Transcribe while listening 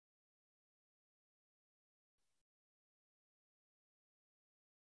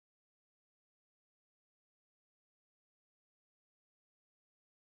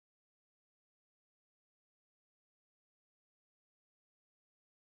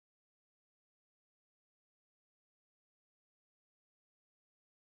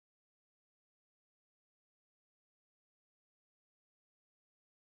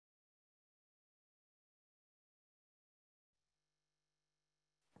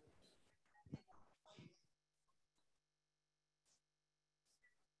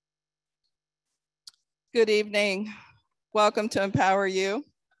Good evening. Welcome to Empower You.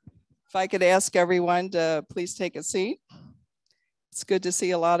 If I could ask everyone to please take a seat. It's good to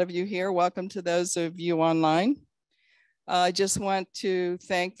see a lot of you here. Welcome to those of you online. I just want to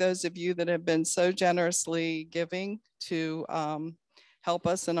thank those of you that have been so generously giving to help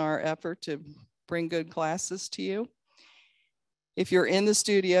us in our effort to bring good classes to you. If you're in the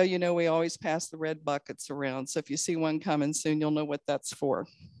studio, you know we always pass the red buckets around. So if you see one coming soon, you'll know what that's for.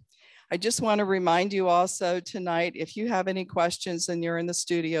 I just want to remind you also tonight, if you have any questions and you're in the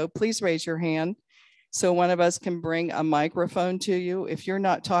studio, please raise your hand so one of us can bring a microphone to you. If you're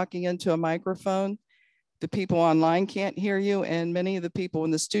not talking into a microphone, the people online can't hear you, and many of the people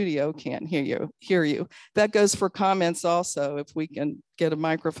in the studio can't hear you. That goes for comments also, if we can get a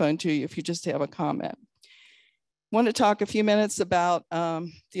microphone to you if you just have a comment. I want to talk a few minutes about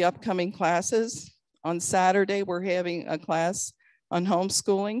the upcoming classes. On Saturday, we're having a class on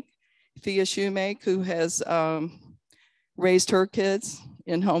homeschooling. Thea Shoemake, who has raised her kids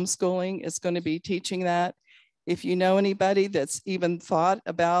in homeschooling, is going to be teaching that. If you know anybody that's even thought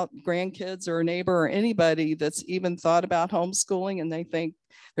about grandkids or a neighbor or anybody that's even thought about homeschooling and they think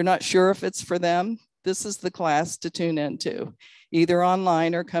they're not sure if it's for them, this is the class to tune into, either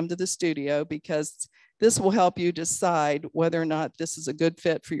online or come to the studio, because this will help you decide whether or not this is a good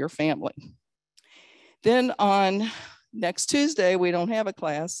fit for your family. Then on next Tuesday, we don't have a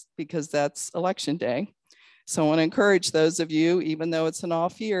class because that's election day. So I want to encourage those of you, even though it's an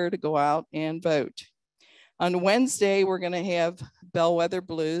off year, to go out and vote. On Wednesday, we're going to have Bellwether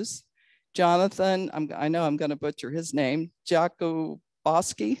Blues. Jonathan, I know I'm going to butcher his name,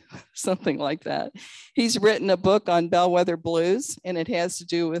 Jakubowski, something like that. He's written a book on Bellwether Blues, and it has to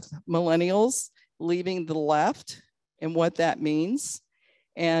do with millennials leaving the left and what that means,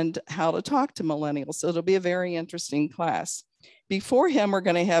 and how to talk to millennials. So it'll be a very interesting class. Before him, we're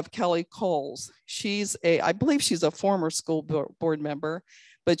going to have Kelly Coles. I believe she's a former school board member,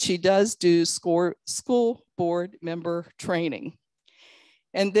 but she does do school board member training.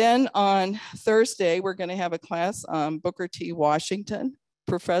 And then on Thursday, we're going to have a class on Booker T. Washington.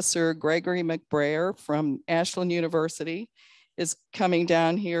 Professor Gregory McBrayer from Ashland University is coming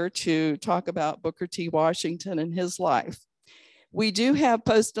down here to talk about Booker T. Washington and his life. We do have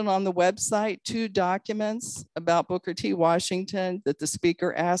posted on the website 2 documents about Booker T. Washington that the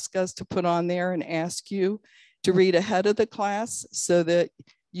speaker asked us to put on there and ask you to read ahead of the class so that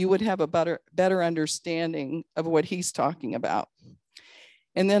you would have a better understanding of what he's talking about.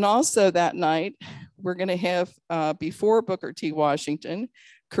 And then also that night, we're going to have, before Booker T. Washington,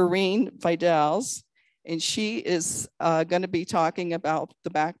 Corinne Vidals, and she is going to be talking about the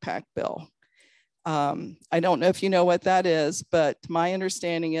backpack bill. I don't know if you know what that is, but my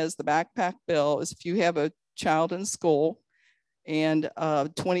understanding is the backpack bill is if you have a child in school and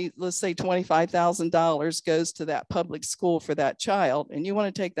let's say $25,000 goes to that public school for that child, and you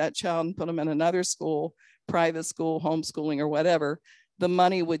want to take that child and put them in another school, private school, homeschooling or whatever, the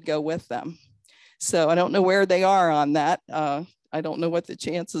money would go with them. So I don't know where they are on that. I don't know what the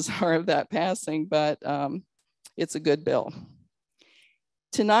chances are of that passing, but it's a good bill.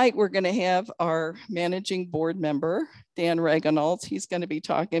 Tonight, we're going to have our managing board member, Dan Regenold. He's going to be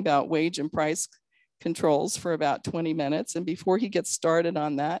talking about wage and price controls for about 20 minutes. And before he gets started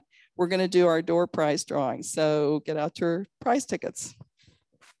on that, we're going to do our door prize drawing. So get out your prize tickets.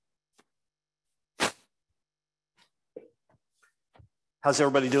 How's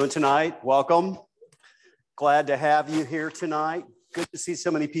everybody doing tonight? Welcome. Glad to have you here tonight. Good to see so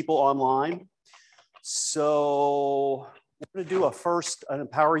many people online. So we're going to do an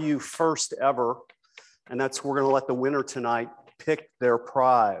Empower You first ever, and that's we're going to let the winner tonight pick their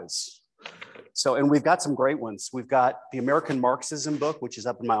prize. So, and we've got some great ones. We've got the American Marxism book, which is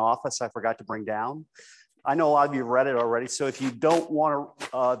up in my office. I forgot to bring down. I know a lot of you have read it already. So if you don't want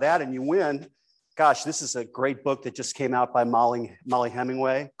that and you win, gosh, this is a great book that just came out by Molly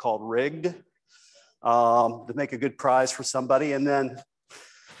Hemingway called Rigged, to make a good prize for somebody. And then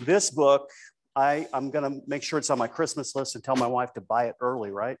this book, I'm going to make sure it's on my Christmas list and tell my wife to buy it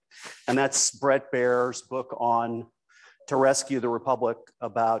early, right? And that's Brett Baer's book on To Rescue the Republic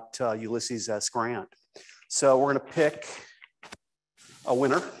about Ulysses S. Grant. So we're going to pick a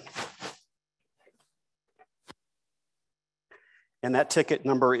winner. And that ticket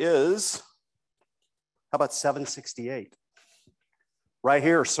number is, how about 768? Right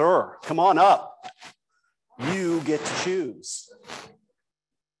here, sir. Come on up. You get to choose.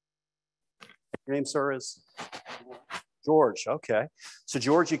 Your name, sir, is? George, okay. So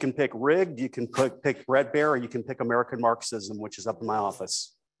George, you can pick Rigged, you can pick Brett Baer, or you can pick American Marxism, which is up in my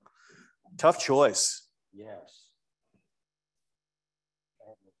office. Tough choice. Yes.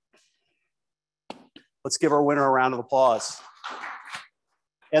 Let's give our winner a round of applause.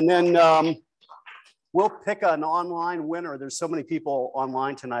 And then we'll pick an online winner. There's so many people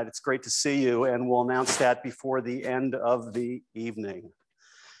online tonight. It's great to see you, and we'll announce that before the end of the evening.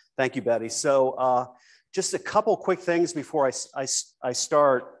 Thank you, Betty. So just a couple quick things before I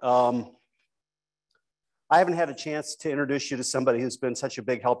start. I haven't had a chance to introduce you to somebody who's been such a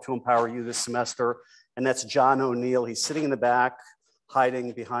big help to Empower You this semester, and that's John O'Neill. He's sitting in the back,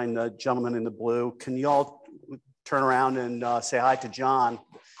 hiding behind the gentleman in the blue. Can you all turn around and say hi to John?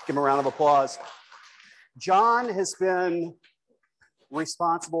 Give him a round of applause. John has been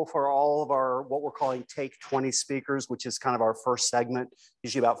responsible for all of our, what we're calling Take 20 speakers, which is kind of our first segment,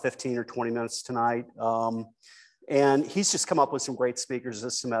 usually about 15 or 20 minutes tonight. And he's just come up with some great speakers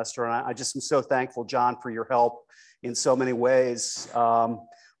this semester. And I just am so thankful, John, for your help in so many ways.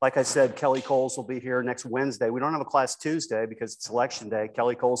 Like I said, Kelly Coles will be here next Wednesday. We don't have a class Tuesday because it's election day.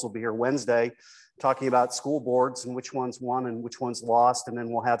 Kelly Coles will be here Wednesday talking about school boards and which ones won and which ones lost. And then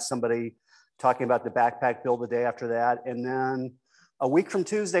we'll have somebody talking about the backpack bill the day after that. And then a week from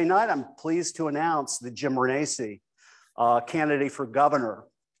Tuesday night, I'm pleased to announce that Jim Renacci, candidate for governor,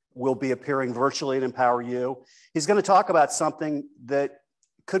 will be appearing virtually at Empower You. He's going to talk about something that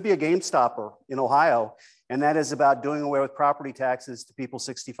could be a game stopper in Ohio, and that is about doing away with property taxes to people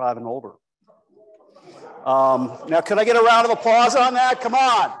 65 and older. Now, can I get a round of applause on that? Come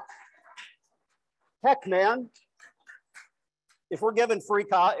on. Heck, man. If we're given free,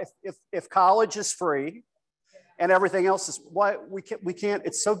 if college is free and everything else is, why we can't,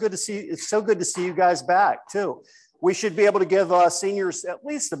 it's so good to see you guys back too. We should be able to give seniors at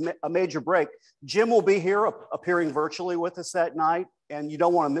least a major break. Jim will be here appearing virtually with us that night, and you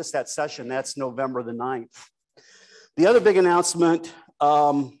don't want to miss that session. That's November the 9th. The other big announcement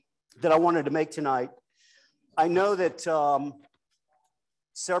that I wanted to make tonight, I know that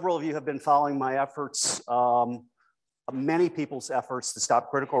several of you have been following my efforts, many people's efforts to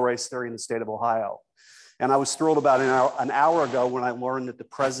stop critical race theory in the state of Ohio. And I was thrilled about an hour ago when I learned that the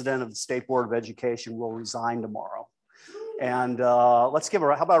president of the State Board of Education will resign tomorrow. And let's give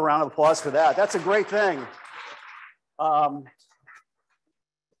her, how about a round of applause for that? That's a great thing. From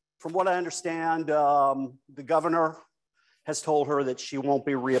what I understand, the governor has told her that she won't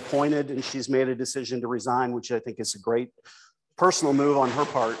be reappointed, and she's made a decision to resign, which I think is a great personal move on her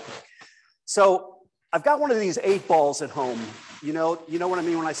part. So I've got one of these 8 balls at home. You know what I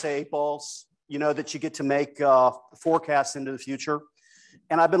mean when I say 8 balls? You know that you get to make forecasts into the future.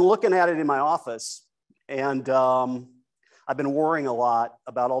 And I've been looking at it in my office, and I've been worrying a lot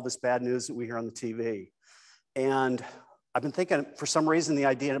about all this bad news that we hear on the TV. And I've been thinking, for some reason, the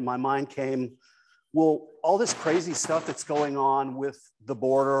idea in my mind came, well, all this crazy stuff that's going on with the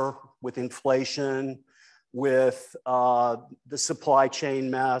border, with inflation, with the supply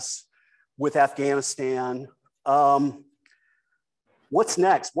chain mess, with Afghanistan, what's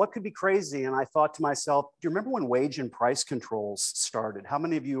next? What could be crazy? And I thought to myself, do you remember when wage and price controls started? How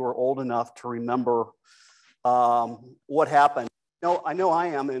many of you are old enough to remember what happened? No, I know I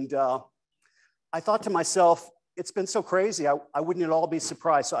am. And I thought to myself, it's been so crazy. I wouldn't at all be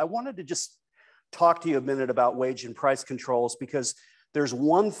surprised. So I wanted to just talk to you a minute about wage and price controls, because there's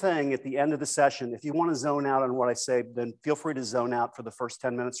one thing at the end of the session. If you want to zone out on what I say, then feel free to zone out for the first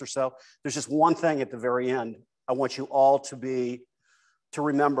 10 minutes or so. There's just one thing at the very end I want you all to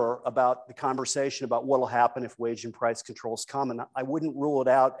remember about the conversation about what will happen if wage and price controls come. And I wouldn't rule it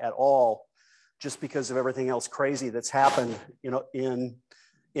out at all just because of everything else crazy that's happened,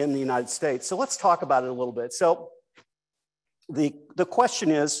 in the United States. So let's talk about it a little bit. So the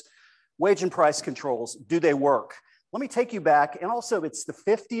question is, wage and price controls, do they work? Let me take you back. And also, it's the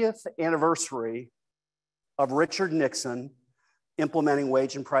 50th anniversary of Richard Nixon implementing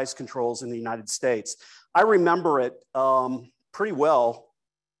wage and price controls in the United States. I remember it pretty well.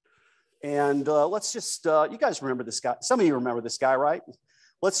 And let's just, you guys remember this guy. Some of you remember this guy, right?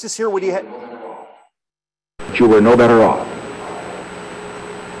 Let's just hear what he had. You were no better off.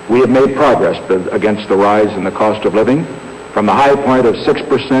 We have made progress against the rise in the cost of living. From the high point of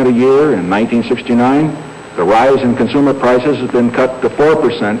 6% a year in 1969, the rise in consumer prices has been cut to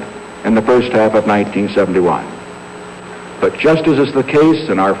 4% in the first half of 1971. But just as is the case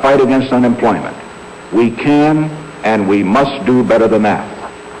in our fight against unemployment, we can and we must do better than that.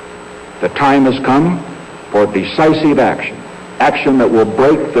 The time has come for decisive action, action that will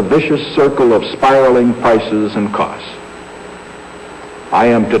break the vicious circle of spiraling prices and costs. I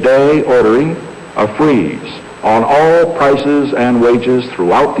am today ordering a freeze on all prices and wages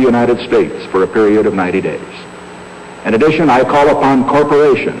throughout the United States for a period of 90 days. In addition, I call upon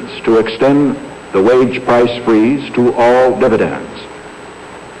corporations to extend the wage price freeze to all dividends.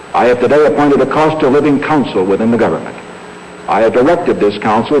 I have today appointed a cost of living council within the government. I have directed this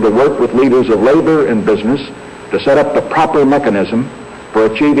council to work with leaders of labor and business to set up the proper mechanism for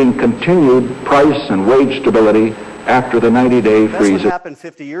achieving continued price and wage stability after the 90-day freeze. That's what happened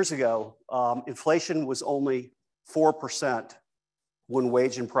 50 years ago. Inflation was only 4% when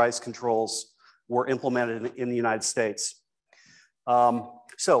wage and price controls were implemented in the United States.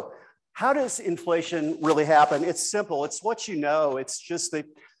 So how does inflation really happen? It's simple. It's what you know. It's just the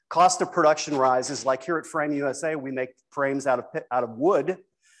cost of production rises. Like here at Frame USA, we make frames out of wood.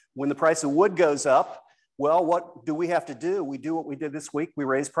 When the price of wood goes up, well, what do we have to do? We do what we did this week. We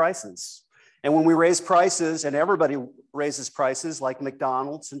raise prices. And when we raise prices, and everybody raises prices like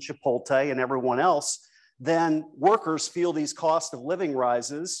McDonald's and Chipotle and everyone else, then workers feel these cost of living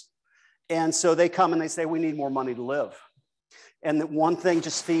rises. And so they come and they say, we need more money to live. And that one thing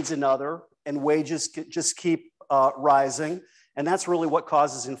just feeds another, and wages just keep rising. And that's really what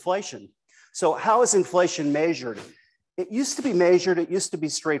causes inflation. So how is inflation measured? It used to be measured, it used to be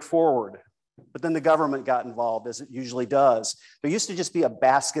straightforward. But then the government got involved, as it usually does. There used to just be a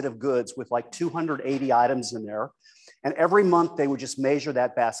basket of goods with like 280 items in there. And every month they would just measure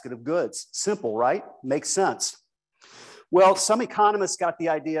that basket of goods. Simple, right? Makes sense. Well, some economists got the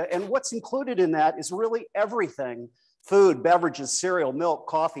idea, and what's included in that is really everything. Food, beverages, cereal, milk,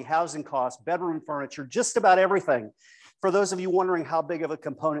 coffee, housing costs, bedroom furniture, just about everything. For those of you wondering how big of a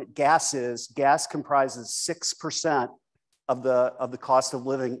component gas is, gas comprises 6% of the cost of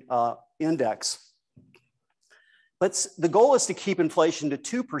living index. But the goal is to keep inflation to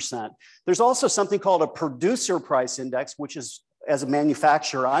 2%. There's also something called a producer price index, which is, as a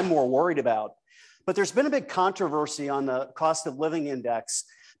manufacturer, I'm more worried about. But there's been a big controversy on the cost of living index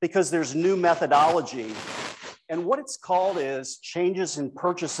because there's new methodology. And what it's called is changes in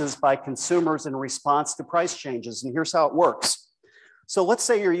purchases by consumers in response to price changes. And here's how it works. So let's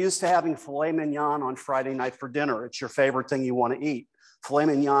say you're used to having filet mignon on Friday night for dinner. It's your favorite thing you want to eat. Filet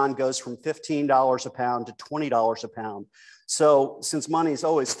mignon goes from $15 a pound to $20 a pound. So since money's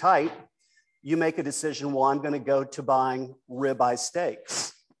always tight, you make a decision, well, I'm going to go to buying ribeye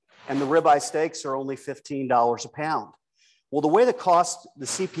steaks. And the ribeye steaks are only $15 a pound. Well, the way the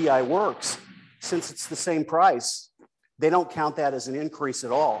CPI works, since it's the same price, they don't count that as an increase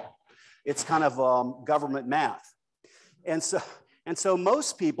at all. It's kind of government math. And so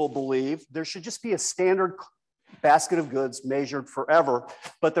most people believe there should just be a standard basket of goods measured forever,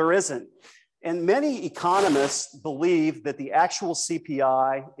 but there isn't. And many economists believe that the actual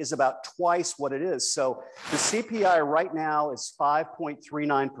CPI is about twice what it is. So the CPI right now is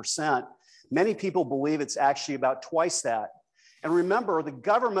 5.39%. Many people believe it's actually about twice that. And remember, the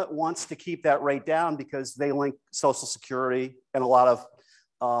government wants to keep that rate down because they link Social Security and a lot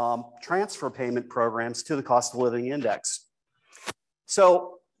of transfer payment programs to the cost of living index.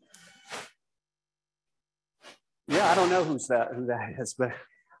 So, yeah, I don't know who that is, but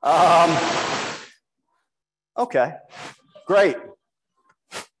okay, great.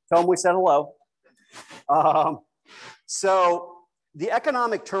 Tell them we said hello. So the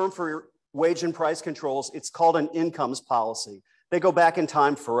economic term for wage and price controls, it's called an incomes policy. They go back in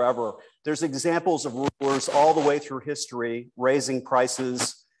time forever. There's examples of rulers all the way through history raising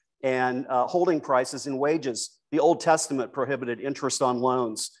prices and holding prices and wages. The Old Testament prohibited interest on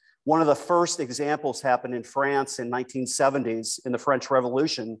loans. One of the first examples happened in France in 1970s in the French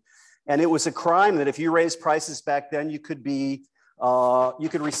Revolution. And it was a crime that if you raised prices back then, you could receive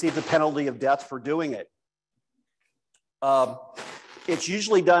the penalty of death for doing it. It's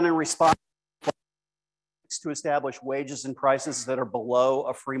usually done in response to establish wages and prices that are below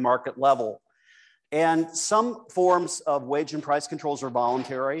a free market level. And some forms of wage and price controls are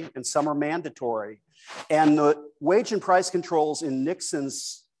voluntary and some are mandatory. And the wage and price controls in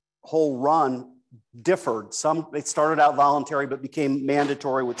Nixon's whole run differed. They started out voluntary but became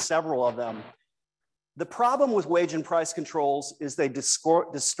mandatory with several of them. The problem with wage and price controls is they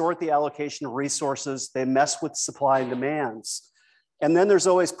distort the allocation of resources. They mess with supply and demands. And then there's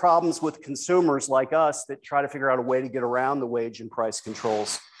always problems with consumers like us that try to figure out a way to get around the wage and price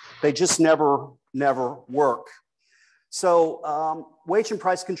controls. They just never work. So wage and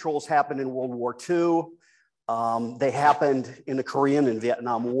price controls happened in World War II. They happened in the Korean and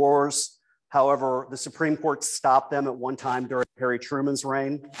Vietnam Wars. However, the Supreme Court stopped them at one time during Harry Truman's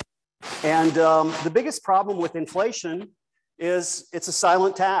reign. And the biggest problem with inflation is it's a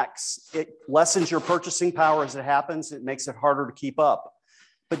silent tax. It lessens your purchasing power as it happens. It makes it harder to keep up.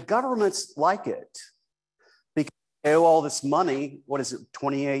 But governments like it because they owe all this money. What is it,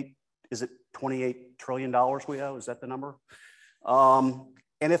 $28 trillion we owe? Is that the number?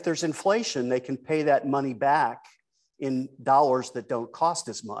 And if there's inflation, they can pay that money back in dollars that don't cost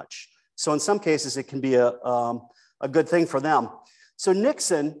as much. So in some cases, it can be a good thing for them. So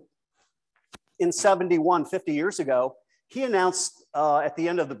Nixon, in 71, 50 years ago, he announced at the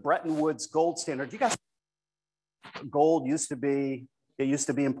end of the Bretton Woods gold standard, you guys, gold used to be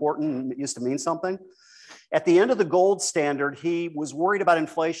important, it used to mean something. At the end of the gold standard, he was worried about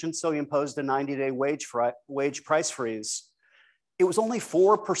inflation, so he imposed a 90-day wage price freeze. It was only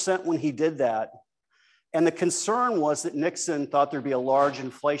 4% when he did that. And the concern was that Nixon thought there'd be a large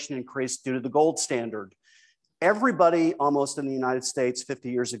inflation increase due to the gold standard. Everybody almost in the United States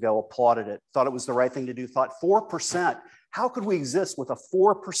 50 years ago applauded it, thought it was the right thing to do, thought 4%, how could we exist with a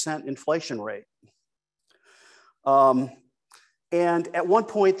 4% inflation rate? And at one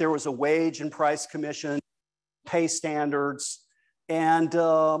point there was a wage and price commission, pay standards, and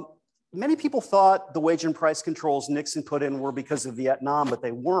many people thought the wage and price controls Nixon put in were because of Vietnam, but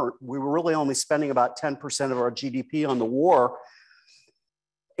they weren't. We were really only spending about 10% of our GDP on the war.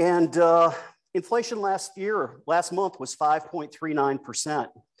 And inflation last month was 5.39%.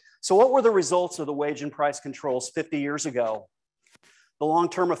 So what were the results of the wage and price controls 50 years ago? The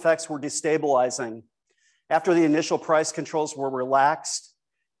long-term effects were destabilizing. After the initial price controls were relaxed,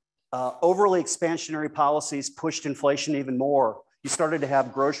 overly expansionary policies pushed inflation even more. You started to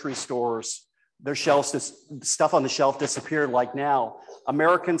have grocery stores, their shelves, stuff on the shelf disappeared like now.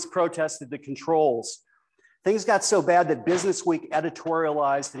 Americans protested the controls. Things got so bad that Businessweek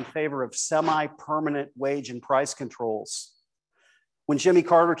editorialized in favor of semi-permanent wage and price controls. When Jimmy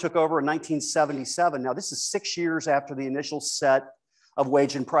Carter took over in 1977, now this is 6 years after the initial set of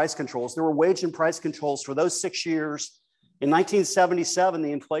wage and price controls. There were wage and price controls for those 6 years. In 1977,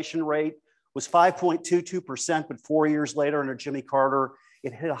 the inflation rate was 5.22%, but 4 years later under Jimmy Carter,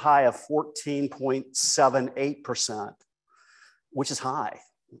 it hit a high of 14.78%, which is high.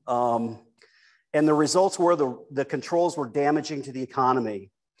 And the results were the controls were damaging to the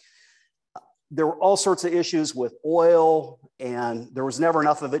economy. There were all sorts of issues with oil, and there was never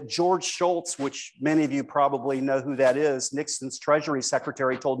enough of it. George Shultz, which many of you probably know who that is, Nixon's Treasury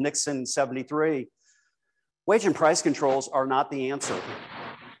Secretary, told Nixon in '73, wage and price controls are not the answer.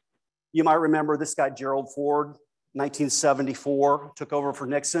 You might remember this guy, Gerald Ford, 1974, took over for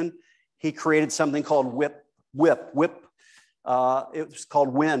Nixon. He created something called whip. It was called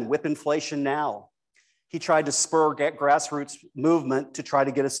WIN, Whip Inflation Now. He tried to spur grassroots movement to try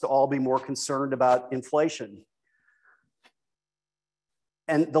to get us to all be more concerned about inflation.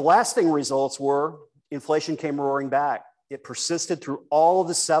 And the lasting results were inflation came roaring back. It persisted through all of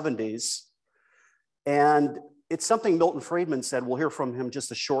the 70s. And it's something Milton Friedman said. We'll hear from him just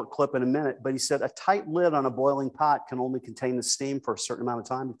a short clip in a minute. But he said, a tight lid on a boiling pot can only contain the steam for a certain amount of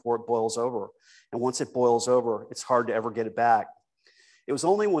time before it boils over. And once it boils over, it's hard to ever get it back. It was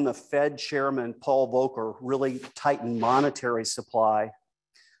only when the Fed chairman, Paul Volcker, really tightened monetary supply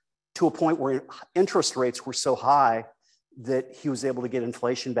to a point where interest rates were so high that he was able to get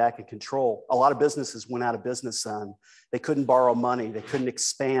inflation back in control. A lot of businesses went out of business then. They couldn't borrow money. They couldn't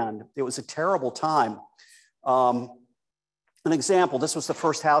expand. It was a terrible time. An example, this was the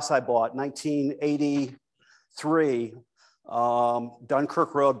first house I bought, 1983,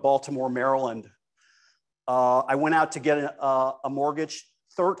 Dunkirk Road, Baltimore, Maryland. I went out to get a mortgage,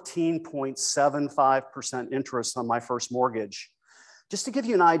 13.75% interest on my first mortgage. Just to give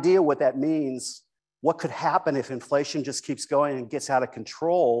you an idea what that means, what could happen if inflation just keeps going and gets out of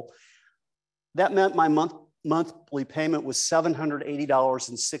control, that meant my monthly payment was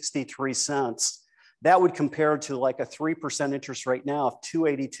 $780.63. That would compare to like a 3% interest rate now of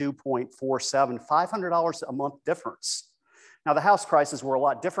 $282.47, $500 a month difference. Now the house prices were a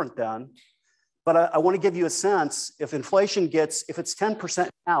lot different then, but I want to give you a sense, if inflation gets, if it's 10%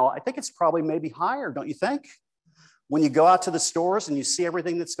 now, I think it's probably maybe higher, don't you think? When you go out to the stores and you see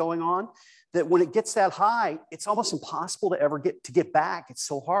everything that's going on, that when it gets that high, it's almost impossible to ever get back. It's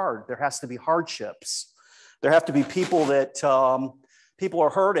so hard. There has to be hardships. There have to be people that people are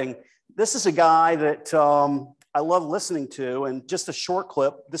hurting. This is a guy that I love listening to, and just a short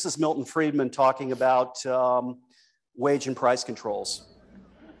clip. This is Milton Friedman talking about wage and price controls.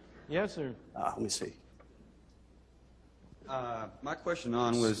 Yes, sir. Let me see. My question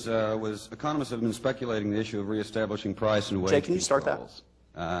was economists have been speculating the issue of reestablishing price and wage Jay, can you start that?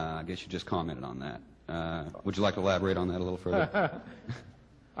 I guess you just commented on that. Would you like to elaborate on that a little further?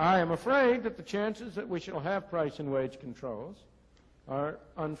 I am afraid that the chances that we shall have price and wage controls are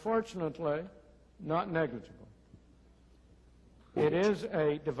unfortunately not negligible. It is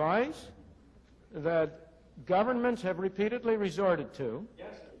a device that governments have repeatedly resorted to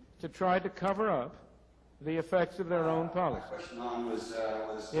try to cover up the effects of their own policies.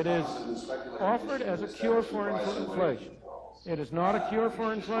 It is offered as a cure for inflation. It is not a cure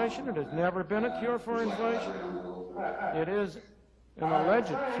for inflation. It has never been a cure for inflation. It is an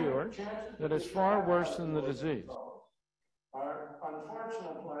alleged cure that is far worse than the disease. Are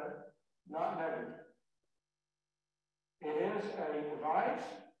unfortunately not negative. It is a device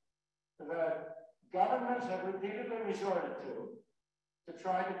that governments have repeatedly resorted to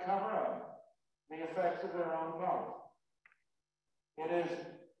try to cover up the effects of their own policy. It is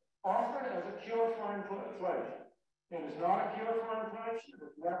offered as a cure for inflation. It is not a cure for inflation. It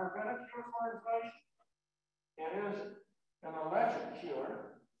has never been a cure for inflation. It is an alleged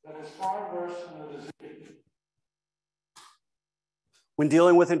cure that is far worse than the disease. When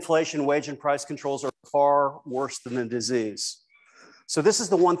dealing with inflation, wage and price controls are far worse than the disease. So this is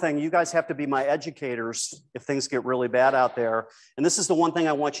the one thing, you guys have to be my educators if things get really bad out there. And this is the one thing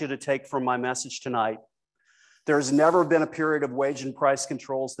I want you to take from my message tonight. There's never been a period of wage and price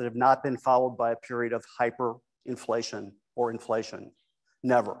controls that have not been followed by a period of hyperinflation or inflation.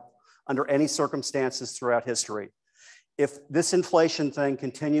 Never, under any circumstances throughout history. If this inflation thing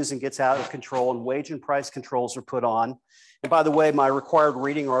continues and gets out of control and wage and price controls are put on, and by the way, my required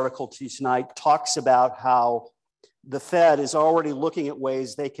reading article to you tonight talks about how the Fed is already looking at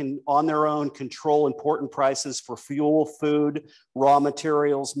ways they can, on their own, control important prices for fuel, food, raw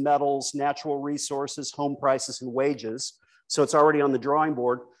materials, metals, natural resources, home prices, and wages. So it's already on the drawing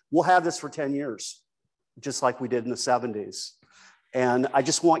board. We'll have this for 10 years, just like we did in the 70s. And I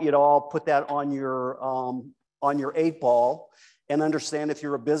just want you to all put that on your 8 ball and understand if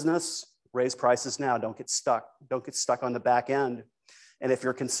you're a business, raise prices now. Don't get stuck. Don't get stuck on the back end. And if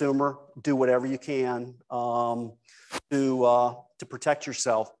you're a consumer, do whatever you can to protect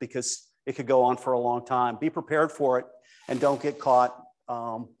yourself, because it could go on for a long time. Be prepared for it and don't get caught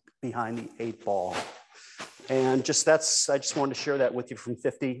behind the 8 ball. And I just wanted to share that with you from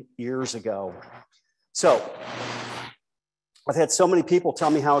 50 years ago. So I've had so many people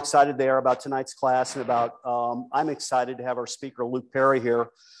tell me how excited they are about tonight's class and about, I'm excited to have our speaker, Luke Perry, here.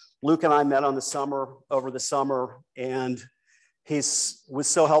 Luke and I met over the summer, and he was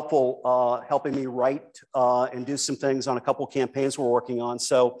so helpful helping me write and do some things on a couple of campaigns we're working on.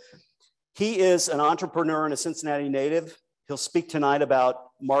 So he is an entrepreneur and a Cincinnati native. He'll speak tonight about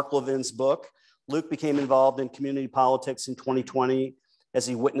Mark Levin's book. Luke became involved in community politics in 2020 as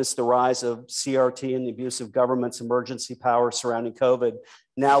he witnessed the rise of CRT and the abuse of government's emergency power surrounding COVID.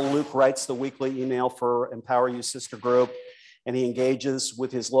 Now Luke writes the weekly email for Empower You Sister Group, and he engages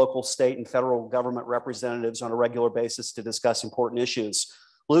with his local, state, and federal government representatives on a regular basis to discuss important issues.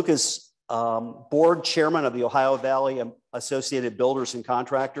 Luke is board chairman of the Ohio Valley Associated Builders and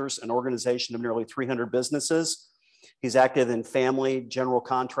Contractors, an organization of nearly 300 businesses. He's active in family, general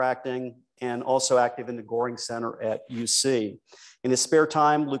contracting, and also active in the Goring Center at UC. In his spare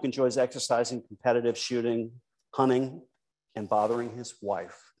time, Luke enjoys exercising, competitive shooting, hunting, and bothering his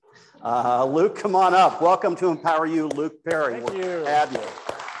wife. Luke, come on up. Welcome to Empower You, Luke Perry. Thank you. We're glad to have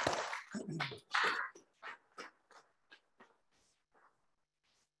you.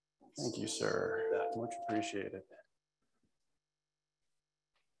 Thank you, sir. Much appreciated.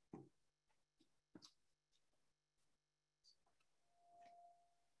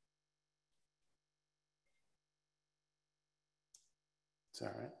 It's all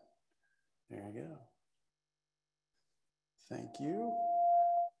right. There you go. Thank you.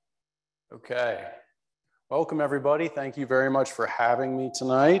 Okay. Welcome, everybody. Thank you very much for having me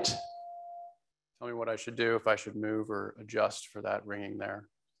tonight. Tell me what I should do, if I should move or adjust for that ringing there.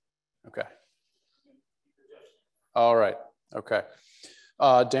 Okay. All right. Okay.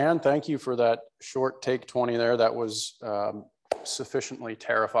 Dan, thank you for that short take 20 there. That was sufficiently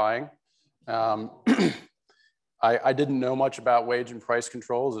terrifying. I didn't know much about wage and price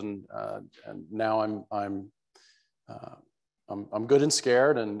controls, and now I'm good and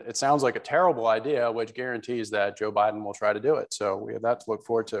scared, and it sounds like a terrible idea, which guarantees that Joe Biden will try to do it. So we have that to look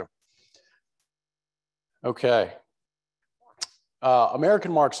forward to. Okay.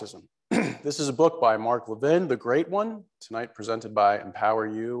 American Marxism. This is a book by Mark Levin, the great one, tonight presented by Empower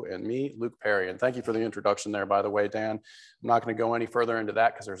You and me, Luke Perry. And thank you for the introduction there, by the way, Dan. I'm not going to go any further into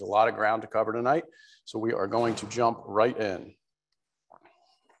that because there's a lot of ground to cover tonight. So we are going to jump right in.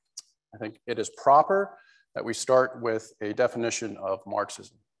 I think it is proper that we start with a definition of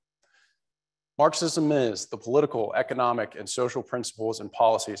Marxism. Marxism is the political, economic, and social principles and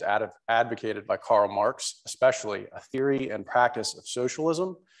policies advocated by Karl Marx, especially a theory and practice of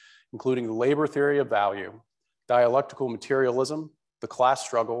socialism, including the labor theory of value, dialectical materialism, the class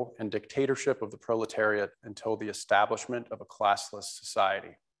struggle, and dictatorship of the proletariat until the establishment of a classless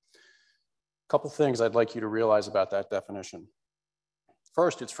society. couple things I'd like you to realize about that definition.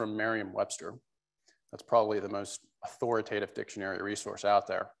 First, it's from Merriam-Webster. That's probably the most authoritative dictionary resource out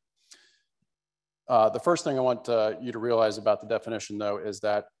there. The first thing I want you to realize about the definition, though, is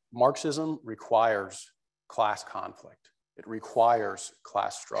that Marxism requires class conflict. It requires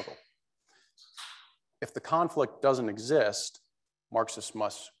class struggle. If the conflict doesn't exist, Marxists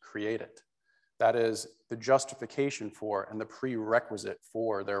must create it. That is the justification for and the prerequisite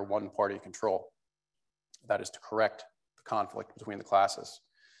for their one-party control. That is to correct the conflict between the classes.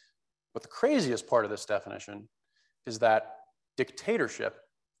 But the craziest part of this definition is that dictatorship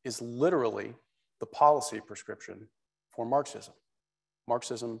is literally the policy prescription for Marxism.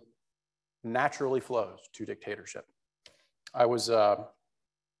 Marxism naturally flows to dictatorship. I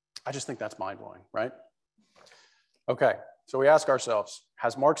just think that's mind-blowing, right? Okay, so we ask ourselves,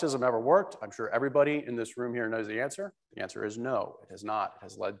 has Marxism ever worked? I'm sure everybody in this room here knows the answer. The answer is no, it has not. It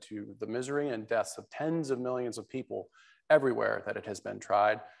has led to the misery and deaths of tens of millions of people everywhere that it has been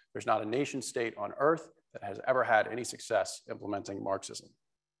tried. There's not a nation state on earth that has ever had any success implementing Marxism.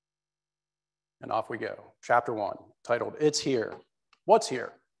 And off we go. Chapter 1, titled, It's Here. What's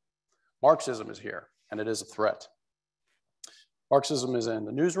here? Marxism is here, and it is a threat. Marxism is in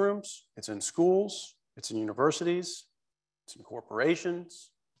the newsrooms, it's in schools, it's in universities, it's in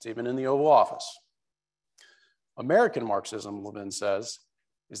corporations, it's even in the Oval Office. American Marxism, Levin says,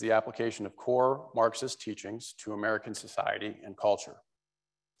 is the application of core Marxist teachings to American society and culture.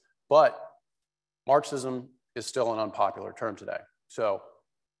 But Marxism is still an unpopular term today. So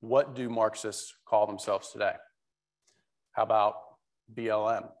what do Marxists call themselves today? How about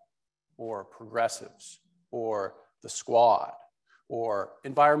BLM, or progressives, or the Squad, or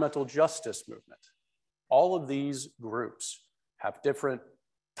environmental justice movement? All of these groups have different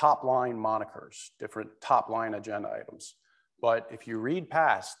top-line monikers, different top-line agenda items. But if you read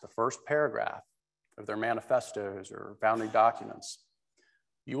past the first paragraph of their manifestos or founding documents,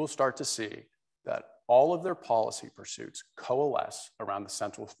 you will start to see that all of their policy pursuits coalesce around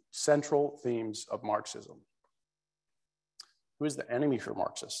the central themes of Marxism. Who is the enemy for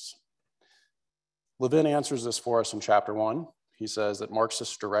Marxists? Levin answers this for us in chapter 1. He says that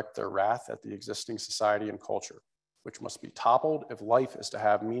Marxists direct their wrath at the existing society and culture, which must be toppled if life is to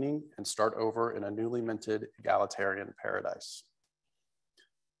have meaning and start over in a newly minted egalitarian paradise.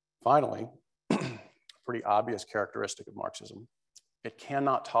 Finally, a pretty obvious characteristic of Marxism, it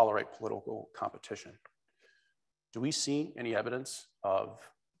cannot tolerate political competition. Do we see any evidence of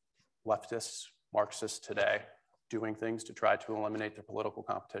leftists, Marxists today, doing things to try to eliminate their political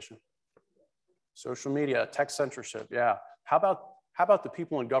competition? Social media, tech censorship, yeah. How about the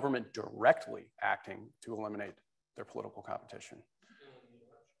people in government directly acting to eliminate their political competition?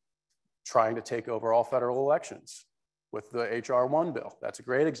 Trying to take over all federal elections with the HR 1 bill. That's a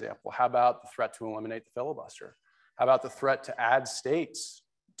great example. How about the threat to eliminate the filibuster? How about the threat to add states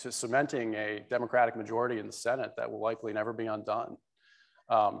to cementing a Democratic majority in the Senate that will likely never be undone?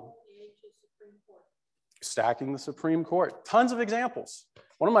 Stacking the Supreme Court. Tons of examples.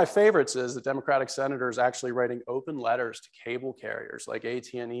 One of my favorites is the Democratic senators actually writing open letters to cable carriers like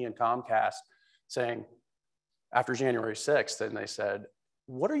AT&T and Comcast saying, after January 6th, then they said,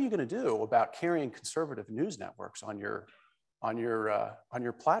 what are you going to do about carrying conservative news networks on your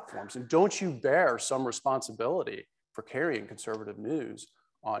platforms? And don't you bear some responsibility for carrying conservative news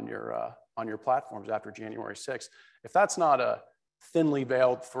on your platforms after January 6th? If that's not a thinly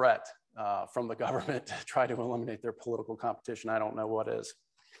veiled threat from the government to try to eliminate their political competition, I don't know what is.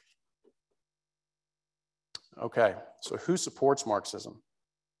 Okay, so who supports Marxism?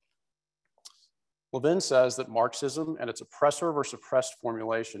 Levin says that Marxism and its oppressor versus oppressed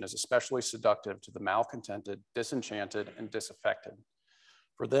formulation is especially seductive to the malcontented, disenchanted, and disaffected.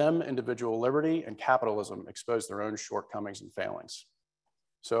 For them, individual liberty and capitalism expose their own shortcomings and failings.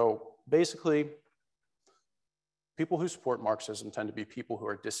 So basically, people who support Marxism tend to be people who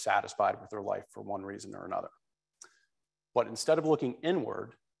are dissatisfied with their life for one reason or another. But instead of looking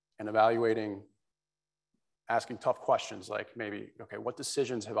inward and evaluating, asking tough questions like maybe, okay, what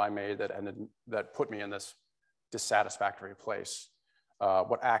decisions have I made that put me in this dissatisfactory place?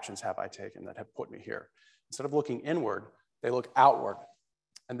 What actions have I taken that have put me here? Instead of looking inward, they look outward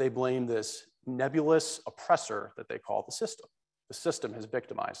and they blame this nebulous oppressor that they call the system. The system has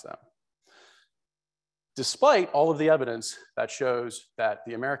victimized them. Despite all of the evidence that shows that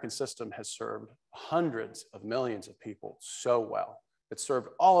the American system has served hundreds of millions of people so well, it served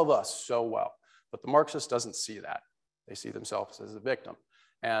all of us so well, but the Marxist doesn't see that. They see themselves as the victim.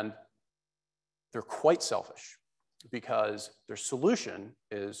 And they're quite selfish because their solution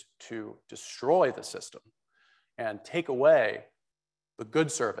is to destroy the system and take away the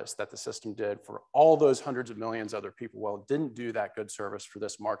good service that the system did for all those hundreds of millions of other people. Well, it didn't do that good service for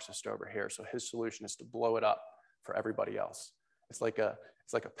this Marxist over here. So his solution is to blow it up for everybody else. It's like a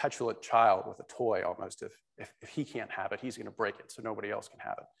petulant child with a toy almost. If he can't have it, he's going to break it so nobody else can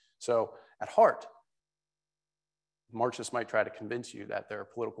have it. So at heart, Marxists might try to convince you that their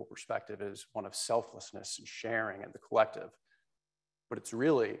political perspective is one of selflessness and sharing and the collective, but it's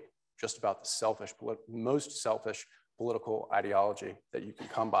really just about the selfish, most selfish political ideology that you can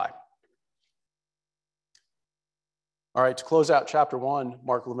come by. All right, to close out chapter 1,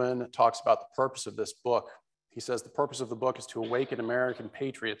 Mark Levin talks about the purpose of this book. He says the purpose of the book is to awaken American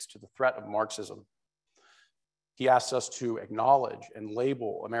patriots to the threat of Marxism. He asks us to acknowledge and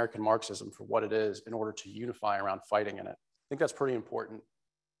label American Marxism for what it is in order to unify around fighting in it. I think that's pretty important.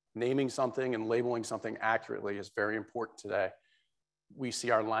 Naming something and labeling something accurately is very important today. We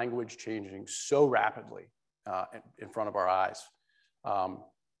see our language changing so rapidly in front of our eyes.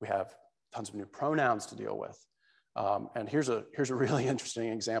 We have tons of new pronouns to deal with. And here's a really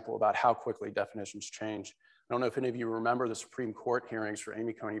interesting example about how quickly definitions change. I don't know if any of you remember the Supreme Court hearings for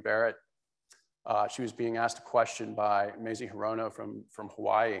Amy Coney Barrett. She was being asked a question by Mazie Hirono from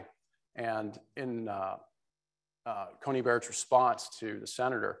Hawaii. And in Coney Barrett's response to the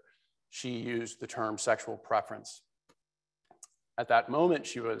senator, she used the term sexual preference. At that moment,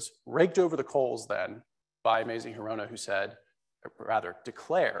 she was raked over the coals then by Mazie Hirono, who said, or rather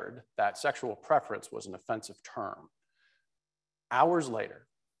declared, that sexual preference was an offensive term. Hours later,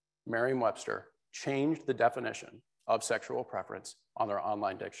 Merriam-Webster changed the definition of sexual preference on their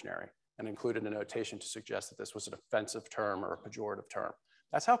online dictionary and included a notation to suggest that this was an offensive term or a pejorative term.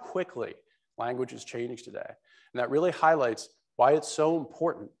 That's how quickly language is changing today. And that really highlights why it's so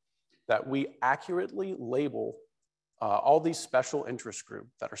important that we accurately label all these special interest groups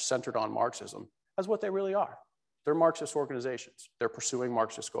that are centered on Marxism as what they really are. They're Marxist organizations. They're pursuing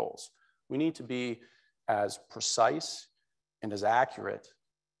Marxist goals. We need to be as precise and as accurate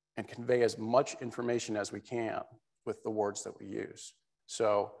and convey as much information as we can with the words that we use.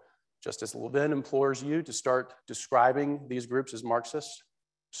 So just as Levin implores you to start describing these groups as Marxist,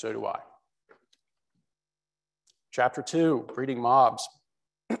 so do I. Chapter 2, breeding mobs.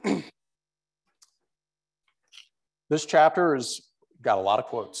 This chapter has got a lot of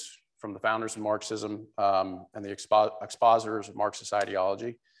quotes from the founders of Marxism and the expositors of Marxist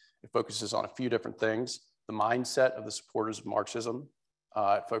ideology. It focuses on a few different things. The mindset of the supporters of Marxism.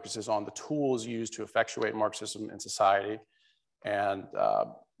 It focuses on the tools used to effectuate Marxism in society. And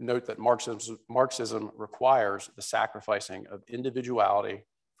note that Marxism requires the sacrificing of individuality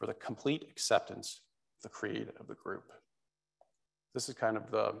for the complete acceptance of the creed of the group. This is kind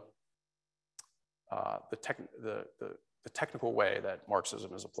of the technical way that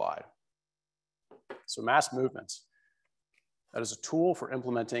Marxism is applied. So mass movements, that is a tool for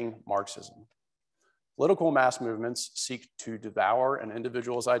implementing Marxism. Political mass movements seek to devour an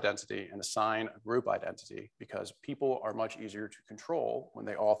individual's identity and assign a group identity because people are much easier to control when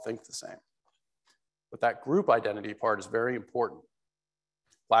they all think the same. But that group identity part is very important.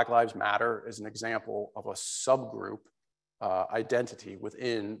 Black Lives Matter is an example of a subgroup identity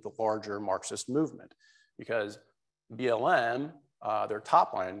within the larger Marxist movement, because BLM, their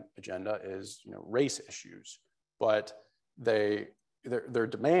top line agenda is race issues, but their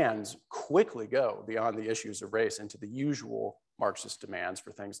demands quickly go beyond the issues of race into the usual Marxist demands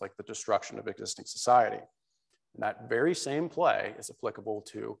for things like the destruction of existing society. And that very same play is applicable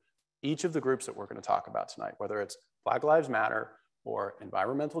to each of the groups that we're going to talk about tonight, whether it's Black Lives Matter or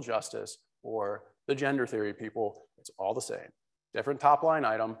environmental justice or the gender theory people. It's all the same. Different top line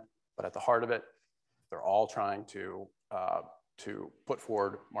item, but at the heart of it, they're all trying to put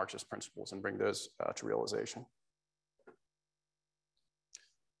forward Marxist principles and bring those to realization.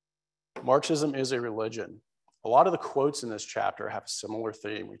 Marxism is a religion. A lot of the quotes in this chapter have a similar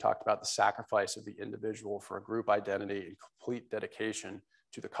theme. We talked about the sacrifice of the individual for a group identity and complete dedication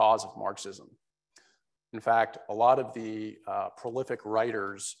to the cause of Marxism. In fact, a lot of the prolific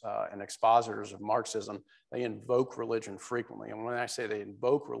writers and expositors of Marxism, they invoke religion frequently. And when I say they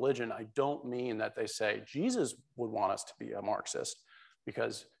invoke religion, I don't mean that they say Jesus would want us to be a Marxist,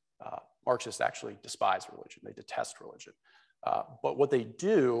 because Marxists actually despise religion. They detest religion. But what they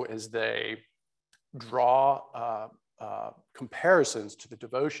do is they draw comparisons to the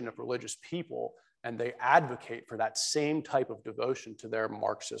devotion of religious people, and they advocate for that same type of devotion to their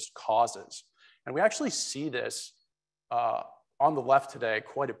Marxist causes. And we actually see this on the left today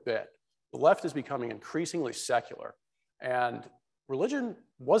quite a bit. The left is becoming increasingly secular, and religion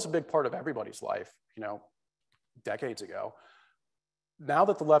was a big part of everybody's life, decades ago. Now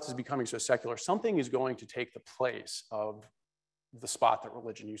that the left is becoming so secular, something is going to take the place of the spot that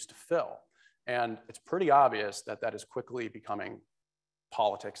religion used to fill. And it's pretty obvious that that is quickly becoming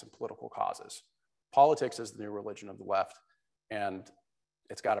politics and political causes. Politics is the new religion of the left, and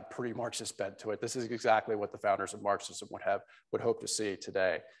it's got a pretty Marxist bent to it. This is exactly what the founders of Marxism would hope to see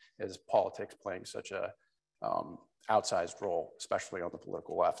today, is politics playing such a outsized role, especially on the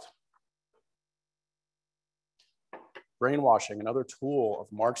political left. Brainwashing, another tool of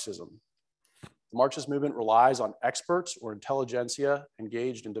Marxism. The Marxist movement relies on experts or intelligentsia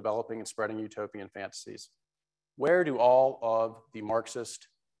engaged in developing and spreading utopian fantasies. Where do all of the Marxist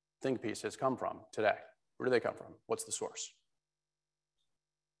think pieces come from today? Where do they come from? What's the source?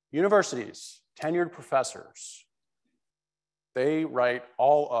 Universities, tenured professors. They write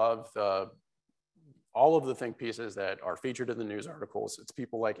all of the think pieces that are featured in the news articles. It's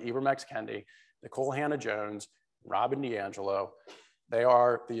people like Ibram Kendi, Nicole Hannah-Jones, Robin DiAngelo. They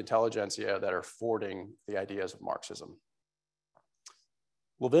are the intelligentsia that are forwarding the ideas of Marxism.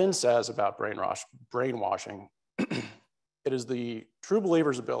 Levin says about brainwashing, it is the true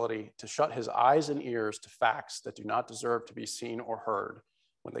believer's ability to shut his eyes and ears to facts that do not deserve to be seen or heard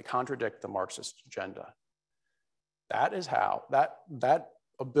when they contradict the Marxist agenda. That is how, that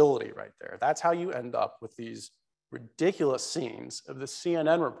ability right there, that's how you end up with these ridiculous scenes of the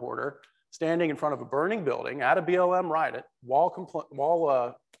CNN reporter standing in front of a burning building at a BLM riot while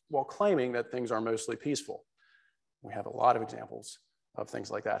claiming that things are mostly peaceful. We have a lot of examples of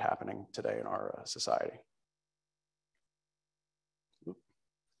things like that happening today in our society.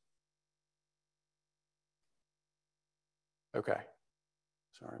 Okay,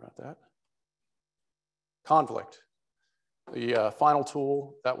 sorry about that. Conflict. The final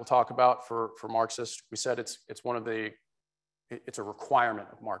tool that we'll talk about for Marxists, we said it's a requirement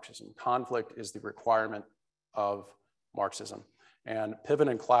of Marxism. Conflict is the requirement of Marxism. And Piven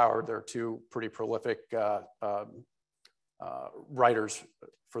and Cloward, they're two pretty prolific writers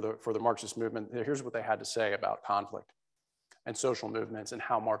for the Marxist movement. Here's what they had to say about conflict and social movements and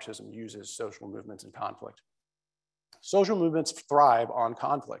how Marxism uses social movements and conflict. Social movements thrive on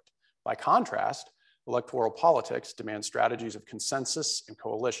conflict. By contrast, electoral politics demand strategies of consensus and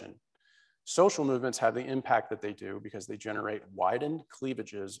coalition. Social movements have the impact that they do because they generate widened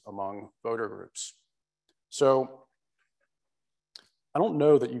cleavages among voter groups. So I don't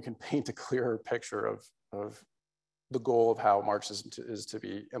know that you can paint a clearer picture of the goal of how Marxism is to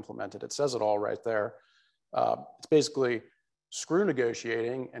be implemented. It says it all right there. It's basically screw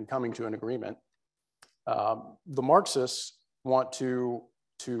negotiating and coming to an agreement. The Marxists want to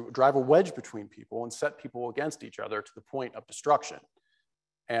drive a wedge between people and set people against each other to the point of destruction.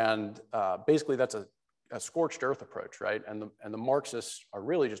 And basically that's a scorched earth approach, right? And the Marxists are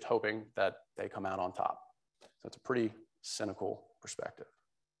really just hoping that they come out on top. So it's a pretty cynical perspective.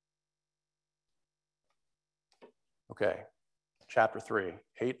 Okay, chapter 3,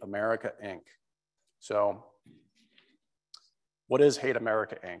 Hate America, Inc. So what is Hate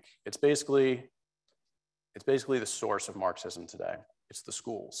America, Inc.? It's basically the source of Marxism today. It's the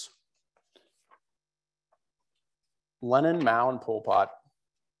schools. Lenin, Mao, and Pol Pot,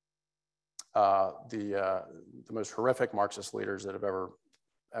 the most horrific Marxist leaders that have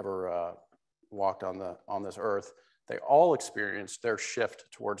ever walked on this earth, they all experienced their shift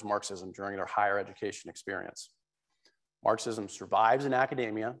towards Marxism during their higher education experience. Marxism survives in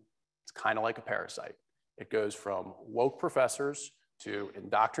academia. It's kind of like a parasite. It goes from woke professors to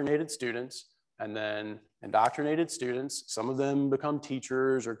indoctrinated students, and then indoctrinated students, some of them become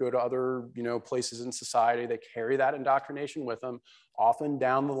teachers or go to other places in society. They carry that indoctrination with them, often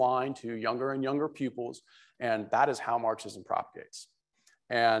down the line to younger and younger pupils. And that is how Marxism propagates.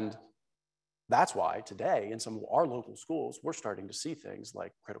 And that's why today in some of our local schools, we're starting to see things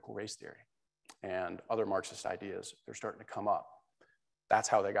like critical race theory and other Marxist ideas. They're starting to come up. That's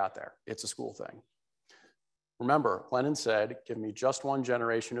how they got there. It's a school thing. Remember, Lenin said, "Give me just one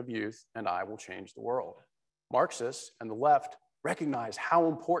generation of youth and I will change the world." Marxists and the left recognize how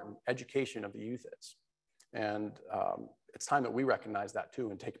important education of the youth is. And it's time that we recognize that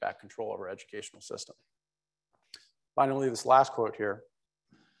too and take back control of our educational system. Finally, this last quote here.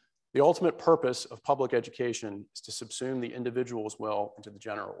 The ultimate purpose of public education is to subsume the individual's will into the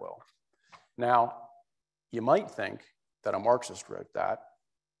general will. Now, you might think that a Marxist wrote that,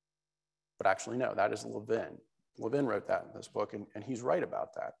 but actually no, that is Levin. Levin wrote that in this book, and he's right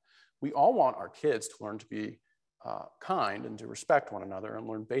about that. We all want our kids to learn to be kind and to respect one another and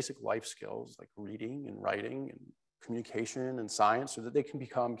learn basic life skills like reading and writing and communication and science so that they can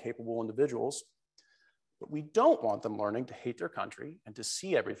become capable individuals. But we don't want them learning to hate their country and to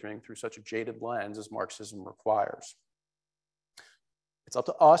see everything through such a jaded lens as Marxism requires. It's up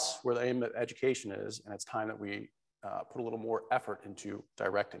to us where the aim of education is, and it's time that we put a little more effort into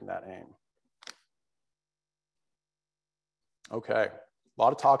directing that aim. Okay, a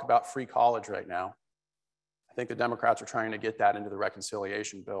lot of talk about free college right now. I think the Democrats are trying to get that into the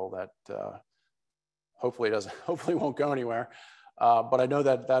reconciliation bill that hopefully won't go anywhere. But I know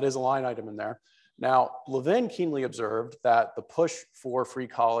that that is a line item in there. Now, Levin keenly observed that the push for free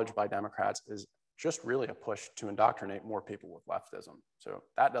college by Democrats is just really a push to indoctrinate more people with leftism. So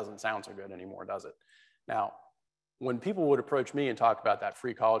that doesn't sound so good anymore, does it? Now, when people would approach me and talk about that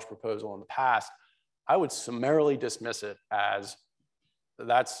free college proposal in the past, I would summarily dismiss it as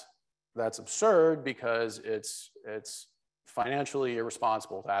that's absurd because it's financially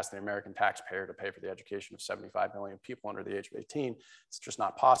irresponsible to ask the American taxpayer to pay for the education of 75 million people under the age of 18. It's just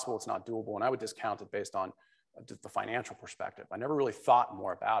not possible, it's not doable, and I would discount it based on the financial perspective. I never really thought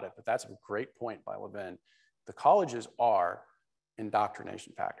more about it, but that's a great point by Levin. The colleges are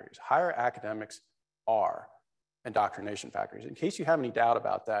indoctrination factories. Higher academics are indoctrination factories. In case you have any doubt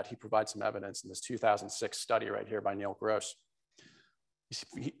about that, he provides some evidence in this 2006 study right here by Neil Gross.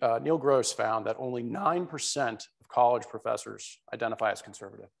 Neil Gross found that only 9% of college professors identify as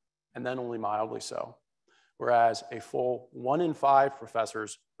conservative, and then only mildly so. Whereas a full 1 in 5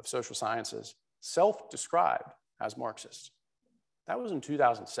 professors of social sciences self-described as Marxists. That was in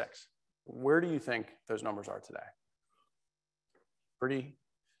 2006. Where do you think those numbers are today?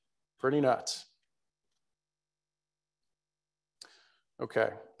 Pretty nuts. Okay,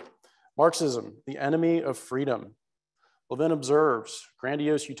 Marxism, the enemy of freedom. Levin observes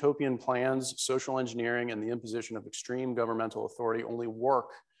grandiose utopian plans, social engineering, and the imposition of extreme governmental authority only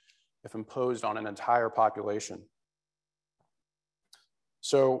work if imposed on an entire population.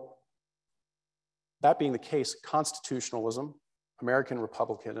 So that being the case, constitutionalism, American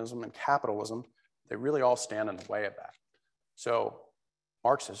republicanism, and capitalism, they really all stand in the way of that. So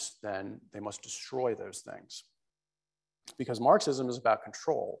Marxists, then, they must destroy those things. Because Marxism is about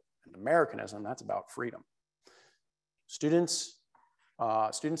control, and Americanism, that's about freedom. Students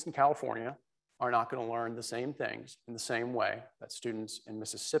in California are not going to learn the same things in the same way that students in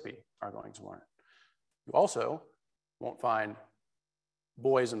Mississippi are going to learn. You also won't find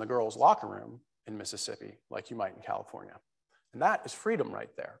boys in the girls' locker room in Mississippi like you might in California. And that is freedom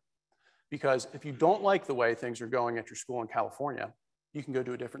right there. Because if you don't like the way things are going at your school in California, you can go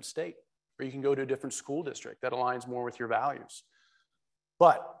to a different state, or you can go to a different school district that aligns more with your values.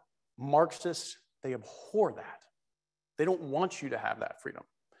 But Marxists, they abhor that. They don't want you to have that freedom.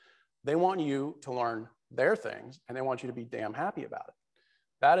 They want you to learn their things, and they want you to be damn happy about it.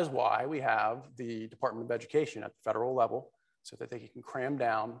 That is why we have the Department of Education at the federal level, so that they can cram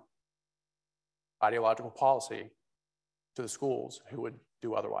down ideological policy to the schools who would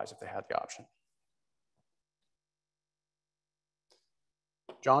do otherwise if they had the option.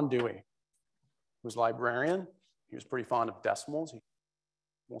 John Dewey was a librarian. He was pretty fond of decimals,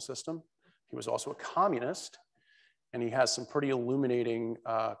 decimal system. He was also a communist, and he has some pretty illuminating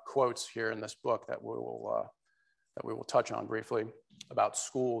quotes here in this book that we will touch on briefly about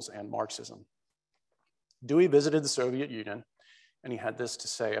schools and Marxism. Dewey visited the Soviet Union, and he had this to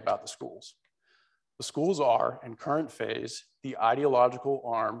say about the schools. The schools are, in current phase, the ideological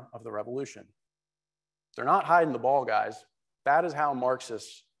arm of the revolution. They're not hiding the ball, guys. That is how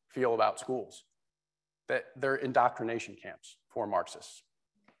Marxists feel about schools. That they're indoctrination camps for Marxists.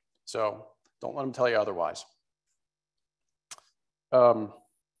 So don't let them tell you otherwise.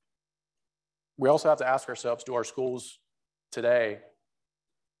 We also have to ask ourselves, do our schools today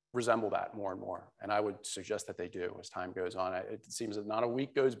resemble that more and more? And I would suggest that they do as time goes on. It seems that not a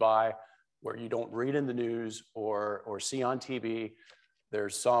week goes by where you don't read in the news or see on TV,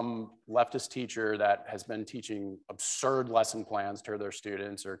 there's some leftist teacher that has been teaching absurd lesson plans to their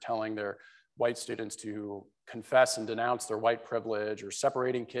students, or telling their white students to confess and denounce their white privilege, or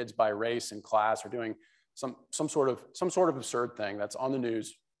separating kids by race in class, or doing some sort of absurd thing that's on the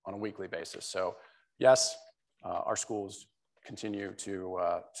news on a weekly basis. So yes, our schools continue to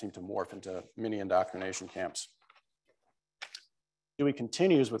seem to morph into mini indoctrination camps. Dewey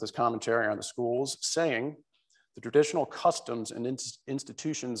continues with his commentary on the schools, saying, the traditional customs and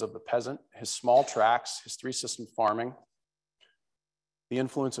institutions of the peasant, his small tracts, his three-system farming, the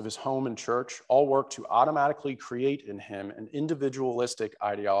influence of his home and church, all work to automatically create in him an individualistic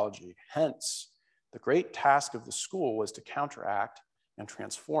ideology. Hence, the great task of the school was to counteract and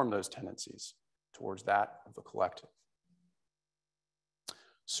transform those tendencies towards that of the collective.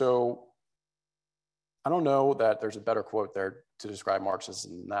 So I don't know that there's a better quote there to describe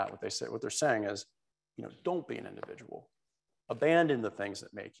Marxism than that. What they're saying is, don't be an individual. Abandon the things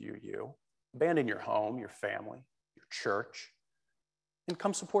that make you you. Abandon your home, your family, your church, and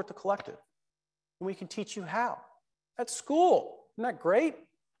come support the collective. And we can teach you how. at school. Isn't that great?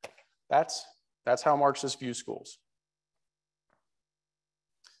 That's how Marxists view schools.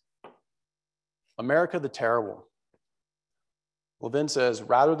 America the Terrible. Levin says,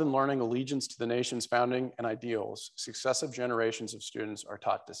 rather than learning allegiance to the nation's founding and ideals, successive generations of students are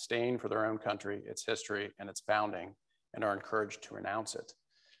taught disdain for their own country, its history, and its founding, and are encouraged to renounce it.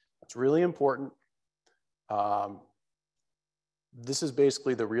 That's really important. This is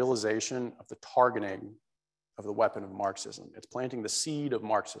basically the realization of the targeting of the weapon of Marxism. It's planting the seed of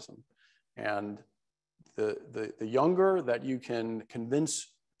Marxism. And the younger that you can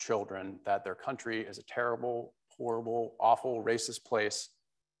convince children that their country is a terrible, horrible, awful, racist place,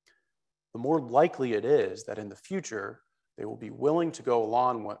 the more likely it is that in the future, they will be willing to go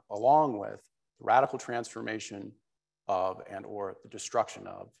along with the radical transformation of and or the destruction